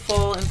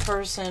beautiful in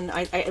person.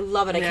 I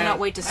love it. I cannot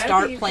wait to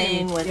start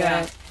playing with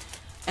it.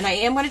 And I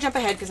am going to jump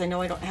ahead because I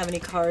know I don't have any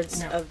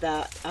cards of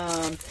that.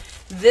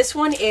 This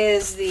one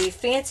is the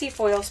Fancy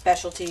Foil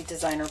Specialty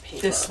Designer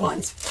Paper. This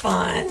one's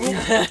fun.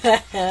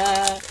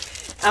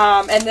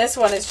 And this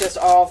one is just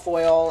all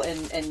foil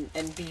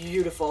and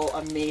beautiful,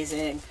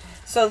 amazing.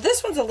 So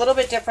this one's a little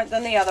bit different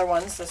than the other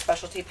ones, the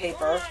specialty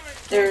paper.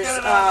 There's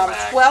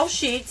 12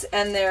 sheets,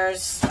 and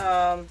there's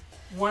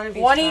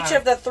one each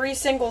of the 3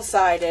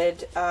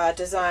 single-sided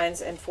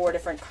designs in 4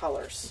 different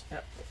colors.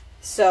 Yep.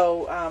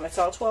 So it's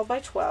all 12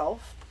 by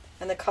 12,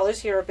 and the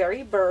colors here are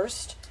Berry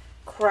Burst,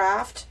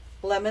 Craft,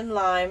 Lemon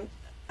Lime,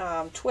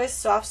 Twist,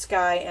 Soft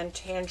Sky, and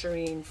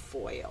Tangerine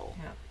Foil.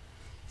 Yep.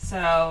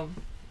 So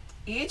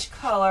each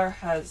color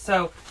has,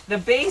 so the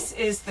base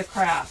is the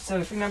craft. So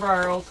if you remember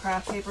our old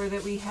craft paper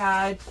that we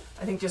had,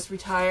 I think just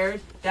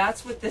retired,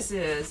 that's what this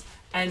is.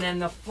 And then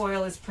the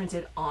foil is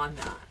printed on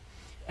that.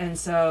 And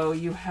so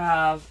you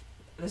have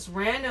this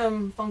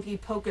random funky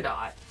polka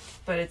dot,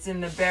 but it's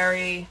in the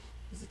berry,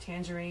 is it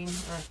tangerine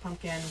or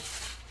pumpkin?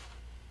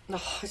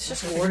 Oh, it's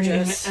just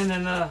gorgeous. And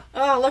then the...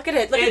 Oh, look at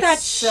it. Look at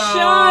that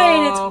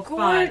shine. It's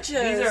gorgeous.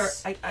 These are...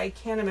 I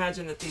can't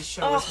imagine that these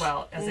show as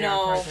well as they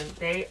are in person.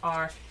 They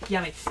are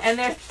yummy. And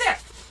they're thick.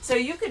 So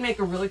you could make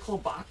a really cool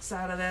box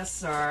out of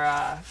this, or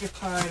a gift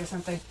card or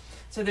something.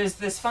 So there's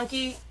this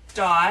funky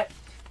dot.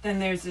 Then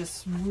there's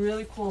this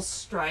really cool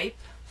stripe.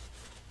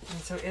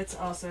 And so it's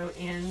also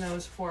in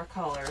those 4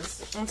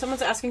 colors. And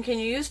someone's asking, can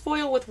you use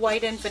foil with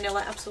white and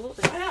vanilla?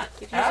 Absolutely. Why not?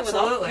 You can use it with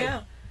all,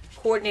 yeah.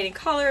 Coordinating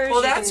colors.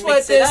 Well, that's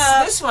what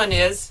this one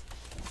is.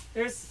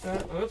 There's,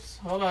 oops,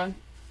 hold on.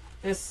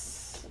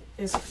 This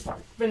is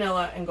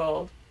vanilla and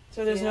gold.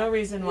 So there's no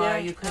reason why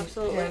you couldn't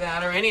pair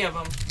that or any of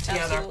them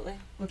together. Absolutely.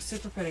 Looks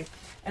super pretty.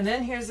 And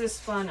then here's this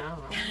fun, I don't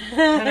know,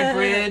 kind of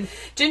grid.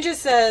 Ginger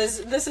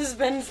says, this has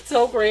been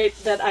so great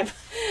that I'm,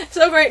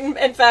 so great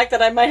in fact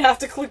that I might have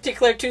to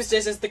declare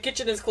Tuesdays as the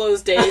kitchen is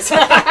closed days.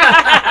 I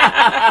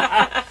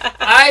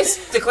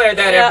declared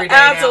that every day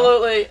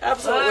absolutely, now.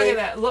 Absolutely. Look at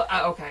that. Look,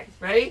 okay,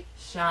 ready?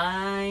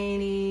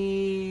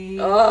 Shiny.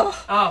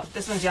 Oh,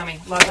 this one's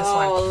yummy. Love this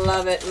one. Oh,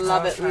 love it,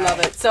 love it, love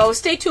it. So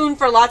stay tuned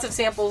for lots of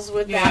samples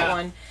with that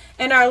one.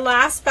 And our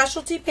last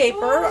specialty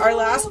paper, our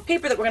last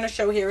paper that we're going to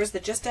show here is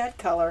the Just Add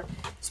Color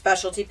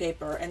specialty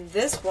paper. And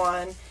this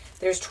one,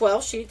 there's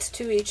 12 sheets,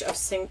 2 each of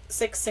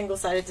 6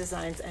 single-sided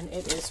designs, and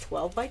it is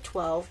 12 by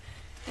 12,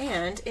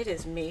 and it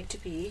is made to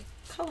be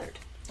colored.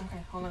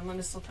 Okay, hold on.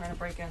 Linda's still trying to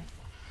break in.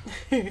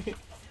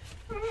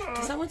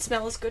 Does that one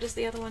smell as good as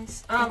the other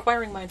ones?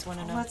 Inquiring minds want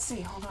to know. Let's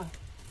see. Hold on.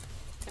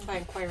 And by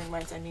inquiring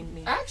minds, I mean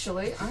me.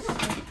 Actually, I don't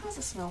think it has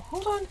a smell.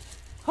 Hold on.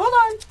 Hold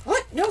on.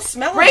 What? No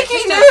smell?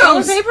 Breaking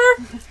news! Paper?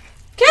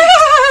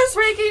 Yes!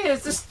 Breaking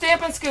news. The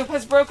Stampin' Scoop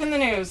has broken the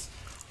news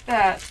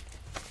that...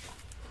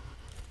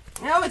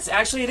 No, it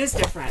is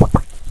different.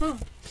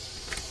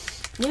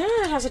 Yeah,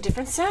 it has a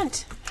different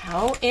scent.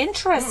 How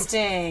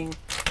interesting.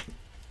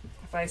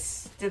 If I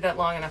did that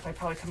long enough, I'd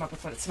probably come up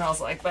with what it smells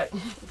like, but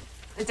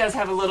it does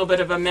have a little bit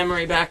of a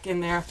memory back in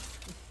there.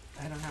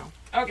 I don't know.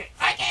 Okay,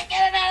 I can't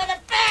get it out of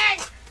the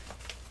bag!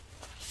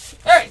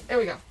 Alright, there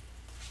we go.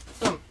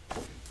 Boom.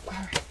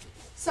 Alright,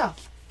 so,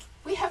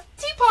 we have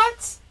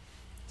teapots.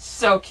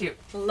 So cute.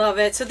 Love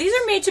it. So these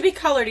are made to be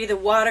colored, either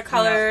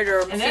watercolored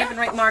or Stampin'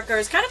 White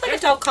markers, kind of like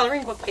adult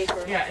coloring book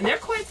paper. Yeah, and they're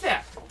quite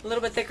thick. A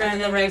little bit thicker than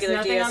the regular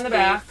DSP. There's nothing on the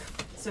back,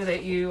 so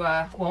that you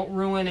won't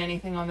ruin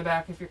anything on the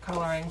back if you're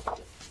coloring,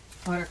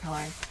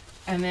 watercoloring.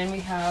 And then we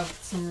have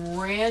some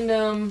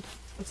random,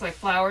 looks like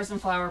flowers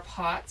and flower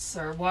pots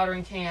or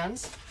watering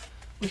cans.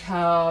 We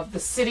have the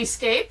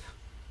cityscape.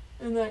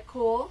 Isn't that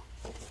cool?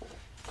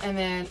 And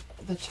then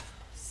the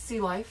sea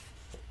life.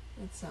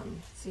 It's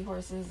some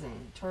seahorses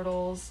and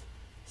turtles,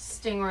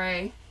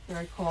 stingray,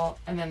 very cool,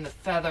 and then the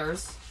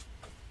feathers,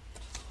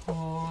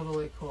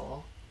 totally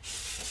cool.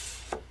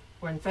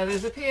 When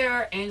feathers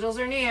appear, angels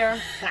are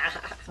near.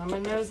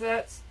 Someone knows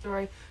that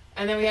story.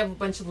 And then we have a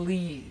bunch of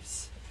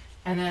leaves.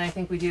 And then I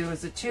think we do,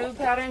 is it 2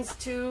 patterns,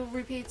 2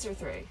 repeats, or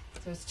 3?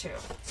 So it's 2.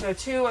 So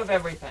 2 of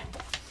everything.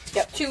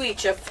 Yep, 2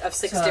 each of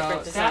 6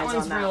 different designs that one's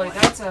on that really, one.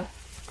 that's a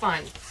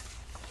fun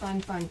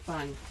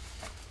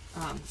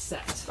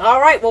set.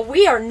 All right, well,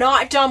 we are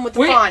not done with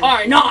the fun. We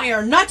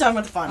are not done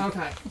with the fun.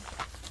 Okay.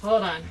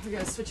 Hold on. We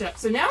got to switch up.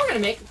 So now we're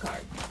going to make a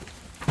card.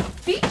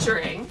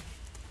 featuring,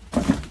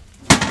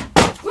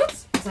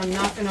 whoops, so I'm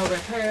knocking over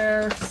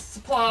hair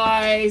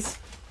supplies.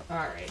 All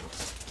right,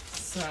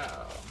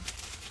 so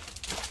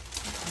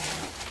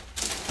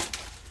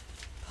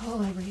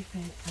pull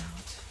everything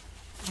out.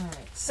 All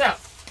right, so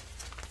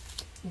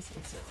let's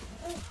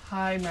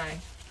hide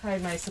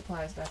my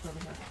supplies back over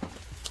here.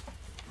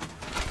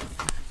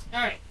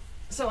 All right,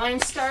 so I'm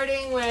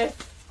starting with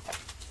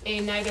a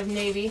Night of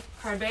Navy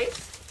card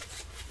base.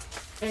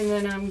 And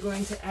then I'm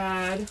going to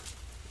add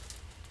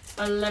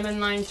a lemon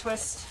lime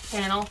twist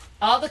panel.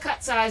 All the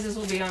cut sizes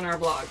will be on our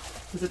blog,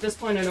 because at this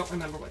point I don't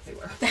remember what they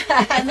were.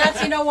 And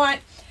that's, you know what,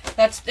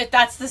 that's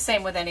the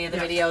same with any of the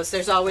videos.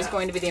 There's always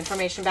going to be the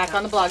information back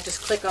on the blog.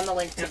 Just click on the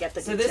link to get the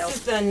details. So this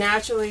is the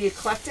Naturally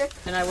Eclectic.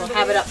 And I will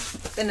have it up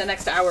in the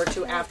next hour or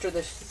two after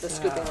the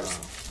scooping.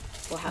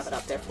 We'll have it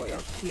up there for you.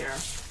 Here.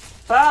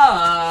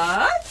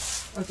 But,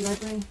 oh, did I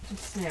bring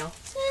just snail?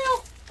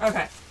 Snail.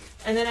 Okay.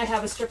 And then I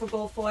have a strip of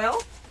gold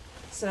foil.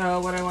 So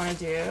what I want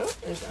to do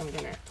is I'm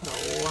going to put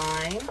a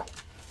line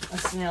of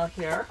snail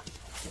here.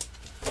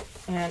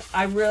 And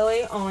I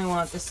really only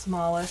want the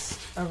smallest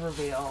of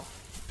reveal.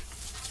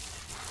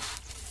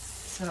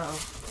 So, I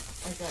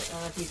don't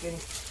know if you can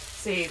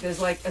see,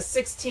 there's like a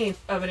 1/16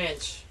 of an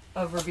inch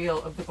of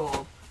reveal of the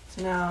gold.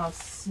 So now,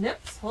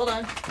 snips, hold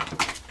on.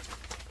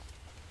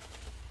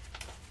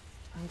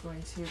 I'm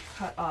going to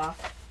cut off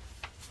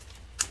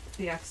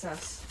the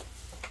excess.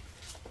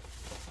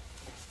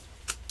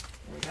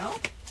 There we go.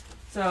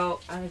 So,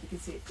 I don't know if you can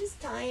see it, just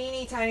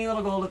tiny, tiny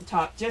little gold at the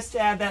top, just to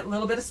add that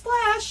little bit of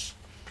splash,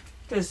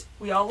 because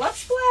we all love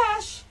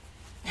splash.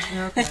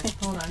 Okay,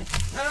 hold on.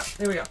 Oh,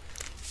 there we go.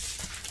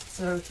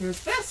 So,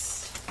 here's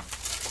this.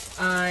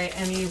 I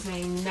am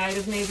using Night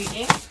of Navy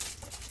ink,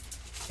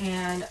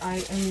 and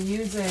I am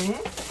using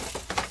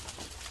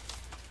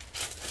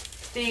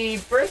the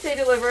birthday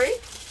delivery.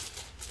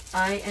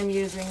 I am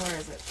using, where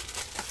is it?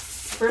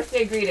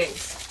 Birthday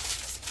Greetings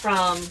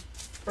from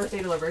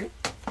Birthday Delivery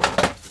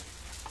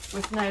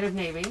with Night of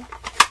Navy.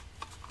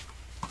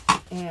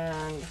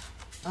 And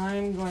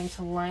I'm going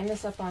to line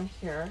this up on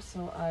here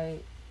so I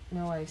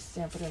know I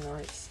stamp it in the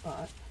right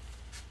spot.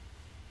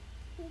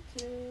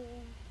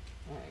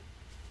 Alright,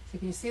 so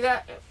can you see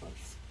that?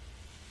 Let's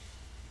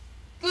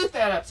scoot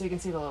that up so you can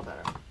see it a little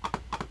better.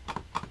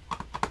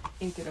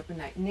 Ink it up in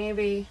Night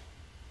Navy.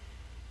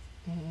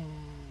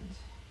 And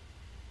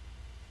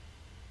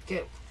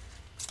go.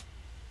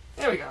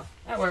 There we go.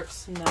 That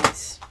works.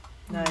 Nice.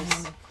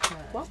 Nice. Okay.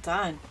 Well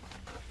done.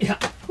 Yeah.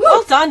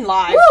 Well done,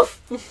 live.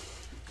 Woo!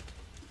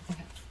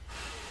 Okay.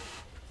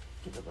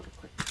 Give it a little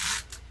quick.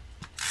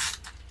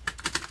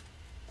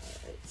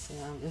 Alright, so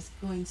now I'm just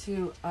going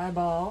to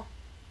eyeball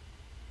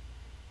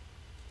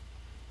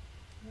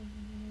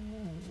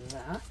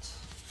that.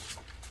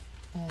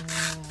 And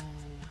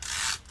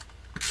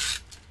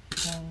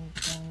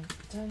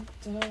then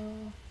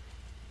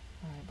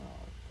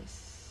eyeball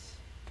this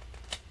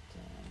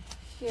down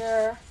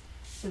here.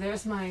 So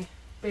there's my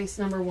base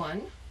number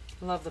 1.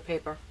 Love the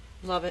paper.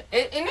 Love it.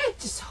 And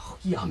it's just so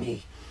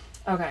yummy.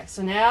 Okay,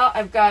 so now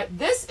I've got,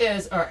 this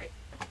is, alright.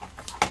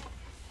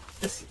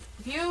 If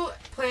you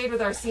played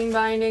with our seam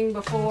binding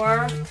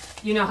before,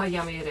 you know how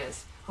yummy it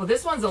is. Well,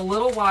 this one's a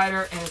little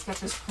wider and it's got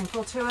this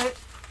crinkle to it.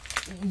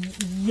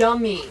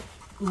 Yummy,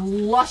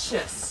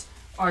 luscious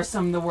are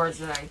some of the words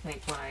that I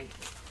think when I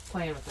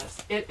play with this.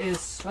 It is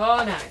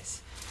so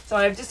nice. So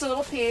I have just a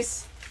little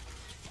piece,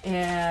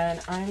 and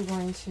I'm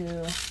going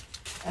to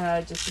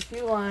add just a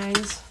few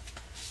lines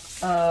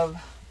of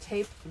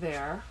tape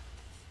there.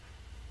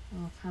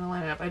 I'll kind of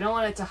line it up. I don't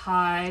want it to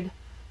hide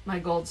my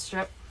gold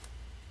strip.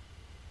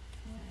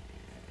 Let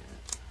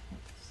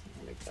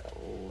me make that a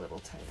little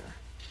tighter.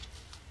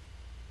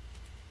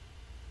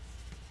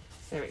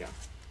 There we go.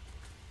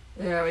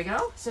 There we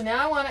go. So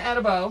now I want to add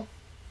a bow.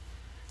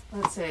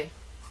 Let's see.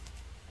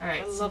 All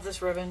right. I love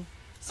this ribbon.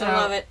 So I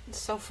love it. It's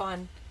so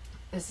fun.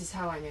 This is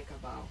how I make a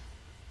bow.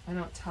 I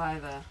don't tie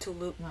the two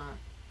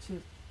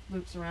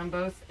loops around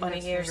both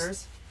index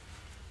fingers.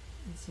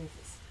 Let's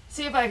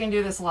see if I can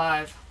do this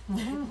live.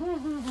 Let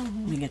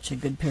me get you a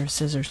good pair of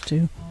scissors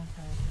too.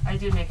 Okay. I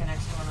did make an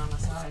extra one on the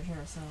side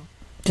here, so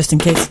just in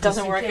case it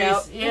doesn't work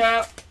out.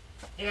 Yep.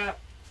 Yep.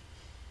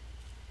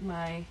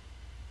 My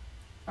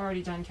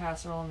already done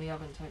casserole in the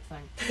oven type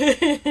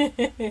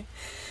thing.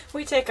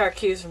 We take our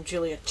cues from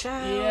Julia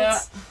Childs. Yeah.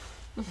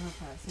 Okay,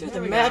 so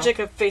through the magic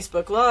of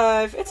Facebook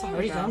Live. It's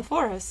already done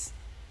for us.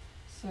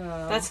 So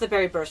that's the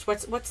berry burst.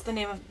 What's the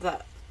name of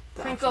the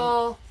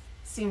crinkle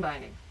seam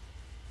binding?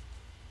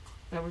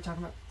 That what we're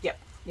talking about? Yep.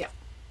 Yep.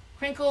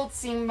 Crinkled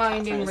seam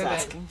binding ribbon.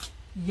 Asking.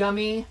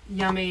 Yummy,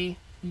 yummy,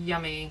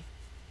 yummy,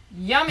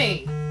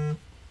 yummy.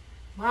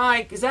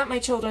 Mike, is that my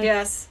children?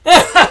 Yes.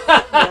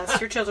 Yes,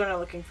 your children are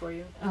looking for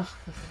you.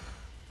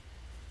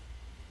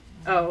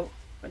 Oh,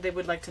 they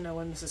would like to know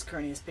when Mrs.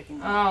 Kearney is picking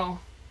them up.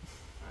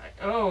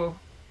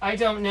 I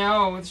don't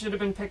know. It should have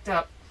been picked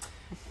up.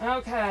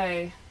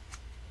 Okay.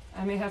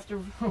 I may have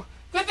to...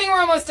 Good thing we're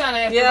almost done. I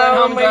have to run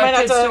home and drive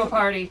kids to a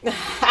party.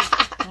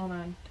 Hold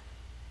on.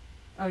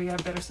 Oh, you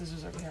have better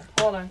scissors over here.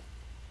 Hold on.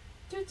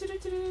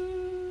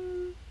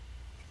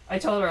 I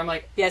told her, I'm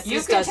like, Yes, you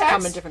this can does text.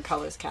 come in different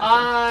colors, Catherine.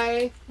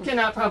 I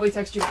cannot probably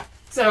text you back.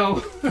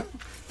 So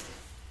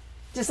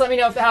just let me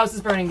know if the house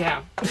is burning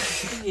down.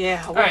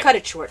 Yeah, we'll right. cut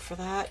it short for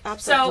that.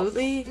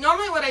 Absolutely. So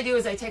normally what I do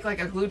is I take like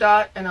a glue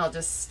dot and I'll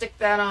just stick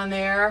that on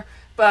there.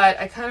 But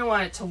I kind of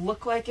want it to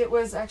look like it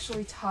was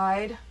actually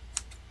tied.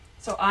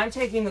 So I'm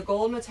taking the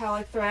gold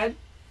metallic thread.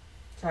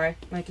 Sorry,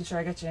 making sure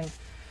I get you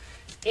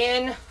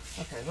in.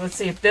 Okay, let's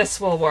see if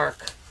this will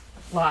work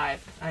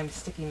live. I'm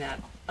sticking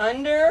that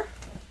under.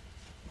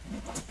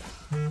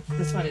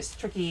 This one is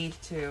tricky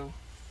to...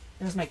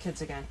 There's my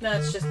kids again. No,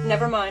 it's just,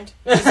 never mind.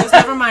 She says,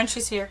 never mind,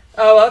 she's here.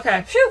 Oh,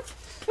 okay. Phew.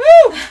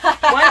 Woo!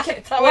 One kid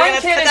is that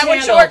one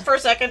handled. short for a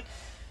second.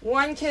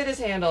 One kid is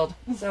handled.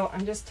 So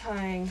I'm just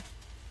tying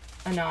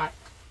a knot.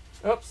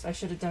 Oops, I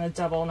should have done a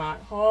double knot.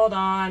 Hold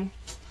on.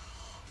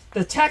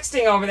 The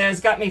texting over there has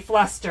got me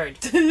flustered.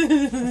 Let's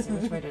see,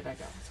 which way did I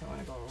go? So I want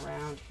to go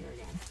around here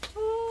again.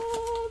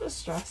 Oh, the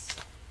stress.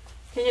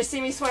 Can you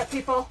see me sweat,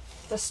 people?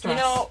 The stress.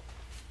 You know,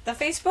 the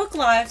Facebook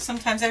Live,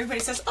 sometimes everybody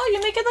says, oh,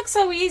 you make it look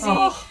so easy.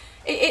 Oh.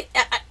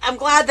 I'm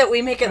glad that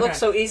we make it look Okay.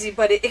 so easy,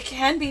 but it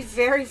can be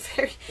very,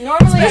 very...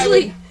 Normally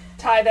especially- I would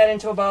tie that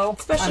into a bow.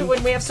 Especially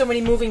when we have so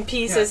many moving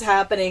pieces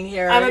happening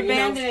here. I'm you know,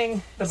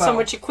 abandoning the bow. so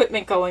much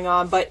equipment going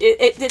on, but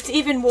it's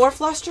even more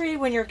flustery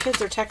when your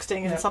kids are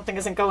texting and something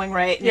isn't going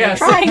right. And Yes.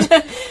 you're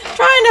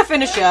trying to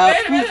finish up.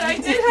 Wait a minute, I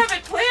did have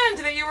it planned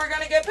that you were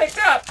going to get picked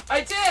up.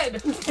 I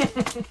did.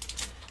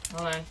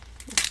 Hold on.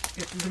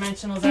 Get the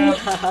dimensionals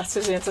out.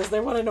 Suzanne says they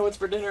want to know what's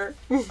for dinner.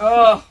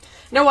 Oh.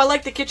 No, I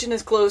like the kitchen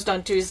is closed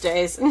on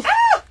Tuesdays.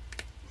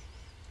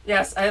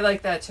 Yes, I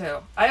like that too.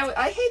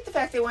 I hate the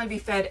fact they want to be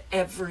fed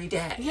every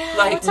day. Yeah,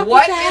 like what's up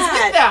what with is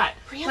that? with that?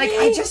 Really? Like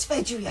I just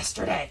fed you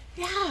yesterday.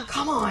 Yeah.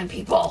 Come on,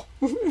 people.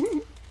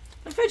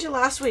 I fed you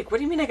last week. What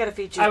do you mean I got to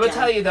feed you I will again?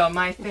 tell you though,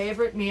 my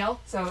favorite meal.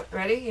 So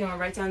ready? You want to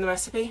write down the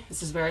recipe?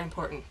 This is very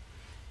important.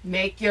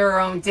 Make your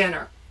own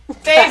dinner.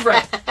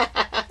 Favorite.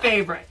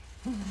 Favorite.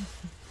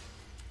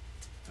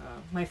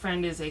 My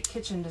friend is a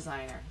kitchen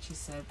designer. She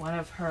said one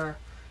of her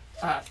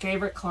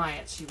favorite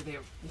clients. They've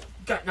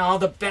gotten all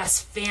the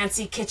best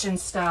fancy kitchen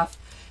stuff,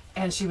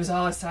 and she was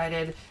all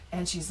excited.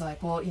 And she's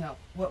like, "Well, you know,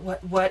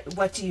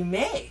 what do you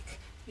make?"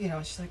 You know,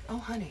 and she's like, "Oh,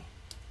 honey,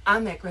 I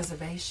make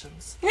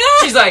reservations."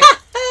 She's like,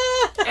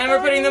 "And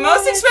we're putting the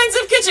most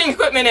expensive kitchen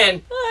equipment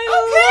in."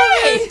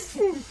 Okay.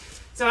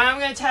 So I'm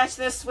going to attach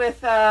this with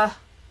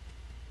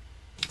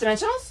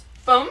dimensionals.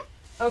 Boom.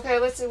 Okay,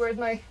 let's see where's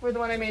the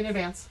one I made in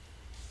advance.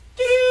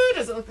 Doo-doo.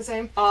 Does it look the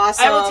same?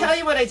 Awesome. I will tell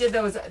you what I did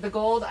though is the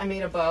gold I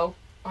made a bow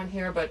on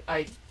here, but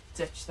I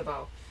ditched the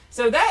bow.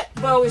 So that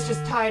bow is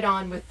just tied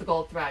on with the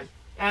gold thread.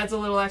 Adds a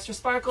little extra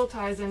sparkle,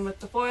 ties in with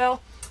the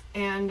foil,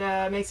 and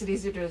makes it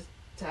easier to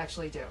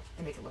actually do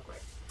and make it look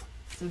right.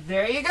 So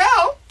there you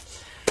go.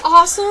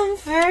 Awesome.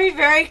 Very,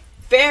 very,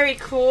 very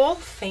cool.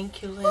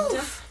 Thank you,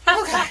 Linda.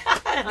 Okay.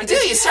 You do.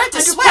 You start to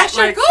Under sweat.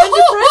 pressure, Like,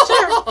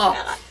 under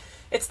pressure.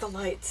 It's the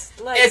lights.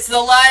 It's the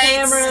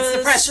lights. Cameras, it's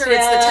the pressure. yeah,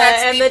 It's the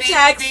text. and beep, the beep,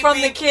 text beep, from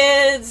beep. the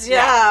kids.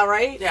 Yeah,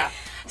 right? Yeah.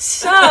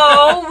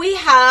 So we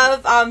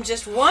have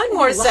just one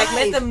more Live.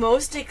 segment, the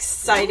most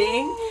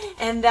exciting,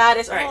 and that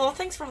is, Right. oh,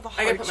 thanks for all the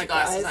hearts. I gotta put my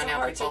glasses you guys. on The now,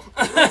 hearts people.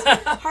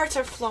 are- hearts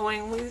are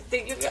flowing.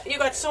 You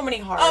got so many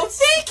hearts. Oh,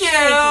 thank you.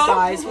 Thank you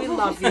guys. We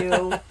love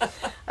you.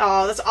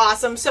 Oh, that's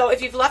awesome. So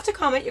if you've left a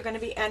comment, you're going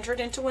to be entered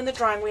into win the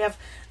drawing. We have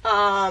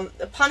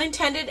a pun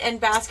intended and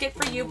basket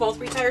for you, both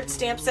retired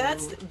stamp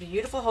sets.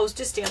 Beautiful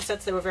Hostess stamp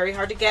sets. They were very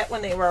hard to get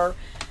when they were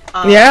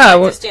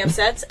the stamp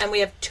sets. And we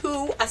have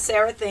 2 A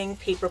Sarah Thing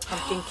paper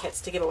pumpkin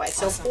kits to give away.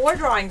 So 4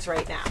 drawings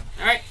right now.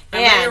 All right.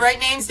 I'm ready to write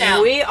names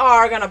down. We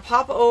are going to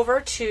pop over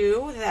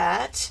to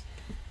that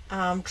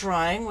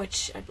drawing,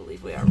 which I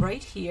believe we are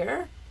right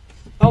here.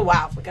 Oh,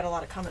 wow. We got a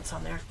lot of comments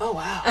on there. Oh,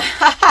 wow.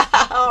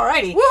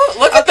 Alrighty. Woo,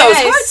 look at those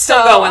hearts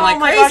still going like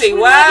my crazy. Gosh,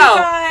 we Wow. love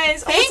you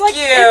guys. Thank it's like,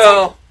 you. It's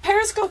like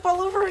Periscope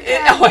all over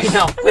again. Oh, I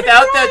know.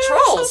 Without the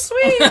trolls. So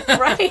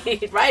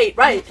sweet.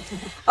 right.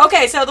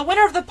 Okay, so the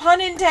winner of the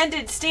pun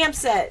intended stamp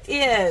set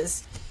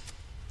is...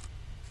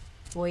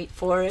 Wait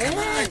for it.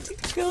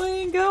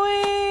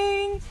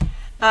 Going.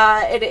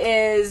 It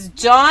is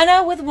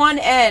Donna with 1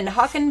 N,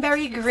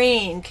 Huckenberry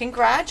Green.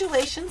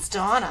 Congratulations,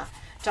 Donna.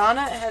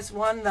 Donna has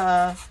won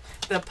the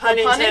pun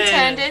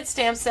intended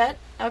stamp set.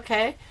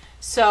 Okay.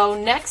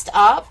 So next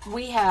up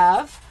we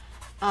have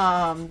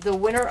the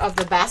winner of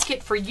the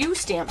Basket for You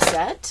stamp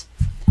set.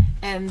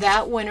 And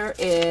that winner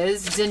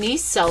is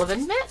Denise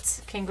Sullivan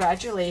Metz.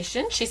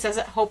 Congratulations. She says,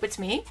 I hope it's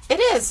me.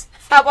 It is.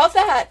 How about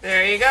that?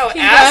 There you go.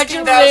 Ask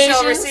and thou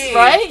shalt Congratulations. receive.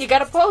 Right? You got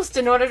to post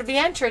in order to be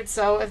entered.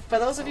 So if, for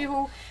those of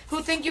you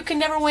who think you can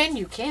never win,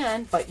 you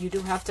can. But you do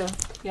have to,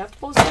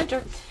 post and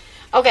enter.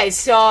 Okay,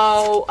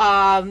 so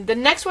the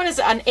next one is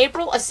an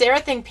April A Sarah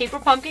Thing paper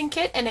pumpkin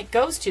kit. And it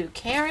goes to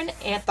Karen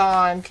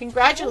Anthon.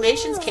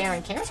 Congratulations,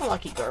 Karen. Karen's a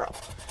lucky girl.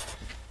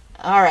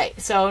 All right,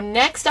 so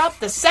next up,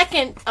 the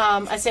second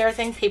A Sarah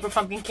Thing paper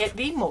pumpkin kit,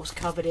 the most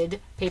coveted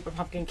paper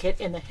pumpkin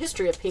kit in the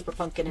history of paper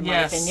pumpkin, in my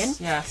opinion.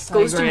 Yes,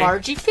 goes to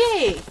Margie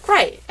Frey.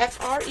 Right,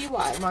 Frey,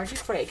 Margie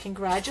Frey.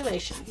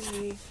 Congratulations.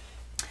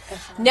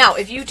 Now,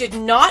 if you did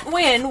not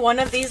win one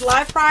of these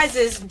live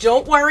prizes,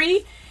 don't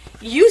worry.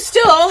 You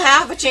still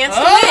have a chance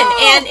to win.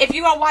 And if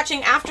you are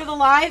watching after the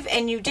live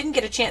and you didn't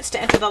get a chance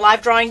to enter the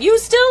live drawing, you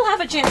still have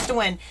a chance to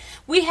win.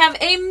 We have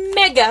a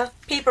mega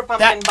paper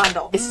pumpkin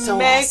bundle. It's so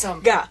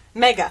awesome.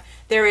 Mega.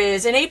 There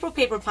is an April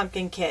paper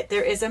pumpkin kit.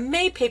 There is a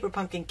May paper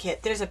pumpkin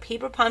kit. There's a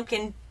paper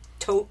pumpkin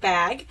tote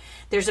bag.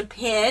 There's a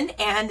pin,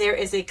 and there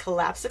is a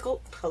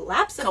collapsible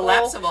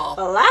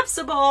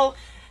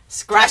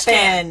scrap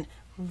bin.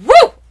 Woo!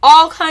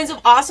 All kinds of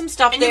awesome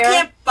stuff and there. And you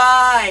can't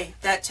buy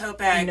that tote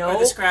bag or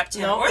the scrap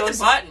tin or the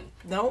button.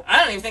 No. I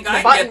don't even think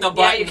I can get the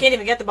button. Yeah, you can't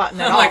even get the button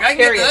at all. I'm like, I can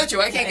get the other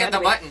two. I can't get the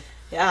button.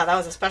 Yeah, that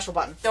was a special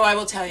button. Though I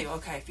will tell you,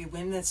 okay, if you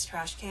win this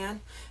trash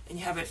can and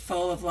you have it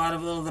full of a lot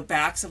of the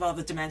backs of all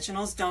the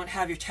dimensionals, don't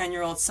have your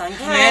 10-year-old son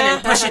come in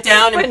and push it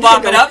down and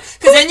bop it up,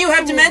 because then you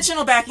have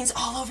dimensional backings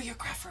all over your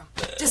craft room.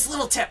 Just a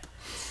little tip.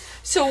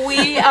 So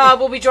we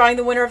will be drawing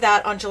the winner of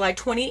that on July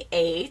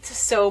 28th.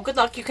 So good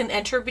luck. You can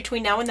enter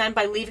between now and then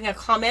by leaving a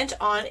comment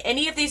on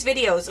any of these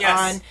videos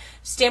on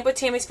Stamp with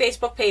Tami's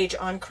Facebook page,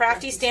 on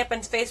Crafty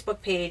Stampin's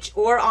Facebook page,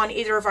 or on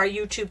either of our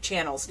YouTube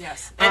channels.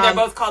 Yes, and they're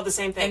both called the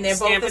same thing. And they're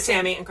Stamp both with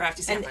Tami and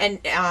Crafty Stampin.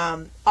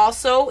 And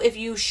also, if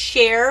you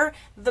share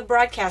the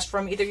broadcast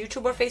from either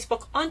YouTube or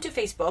Facebook onto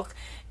Facebook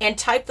and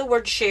type the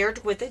word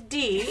shared with a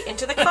D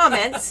into the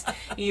comments,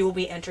 you will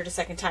be entered a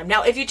second time.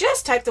 Now, if you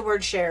just type the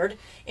word shared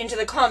into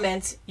the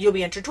comments, you'll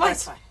be entered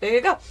twice. That's fine. There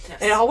you go.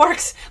 Yes. It all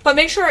works. But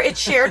make sure it's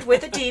shared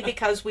with a D,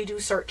 because we do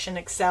search in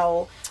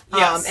Excel,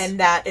 and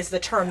that is the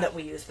term that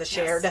we use, the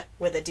shared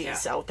with a D. Yeah.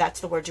 So that's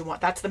the word you want.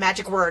 That's the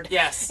magic word.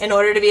 Yes. In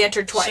order to be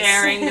entered twice.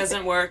 Sharing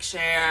doesn't work.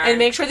 Share. And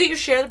make sure that you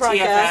share the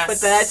broadcast.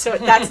 But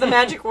that's the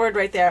magic word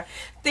right there.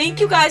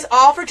 Thank you guys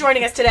all for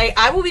joining us today.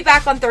 I will be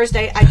back on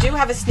Thursday. I do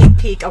have a sneak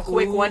peek, a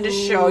quick one to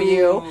show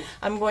you.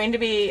 I'm going to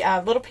be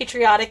a little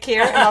patriotic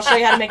here, and I'll show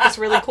you how to make this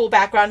really cool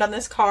background on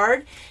this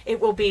card. It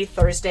will be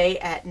Thursday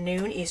at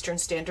noon Eastern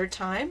Standard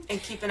Time. And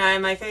keep an eye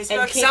on my Facebook.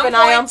 And keep an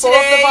eye on both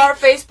of our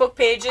Facebook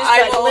pages.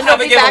 Linda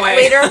will be back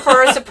later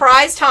for a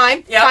surprise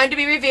time. Time to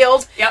be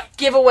revealed.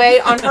 Giveaway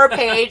on her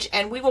page.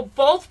 And we will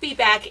both be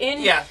back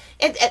in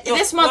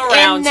this month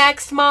and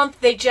next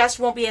month. They just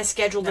won't be as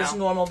scheduled as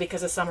normal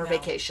because of summer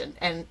vacation.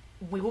 And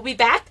we will be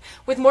back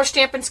with more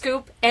Stampin'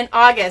 Scoop in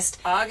August.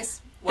 Wow.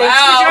 Thanks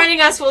for joining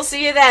us. We'll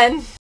see you then.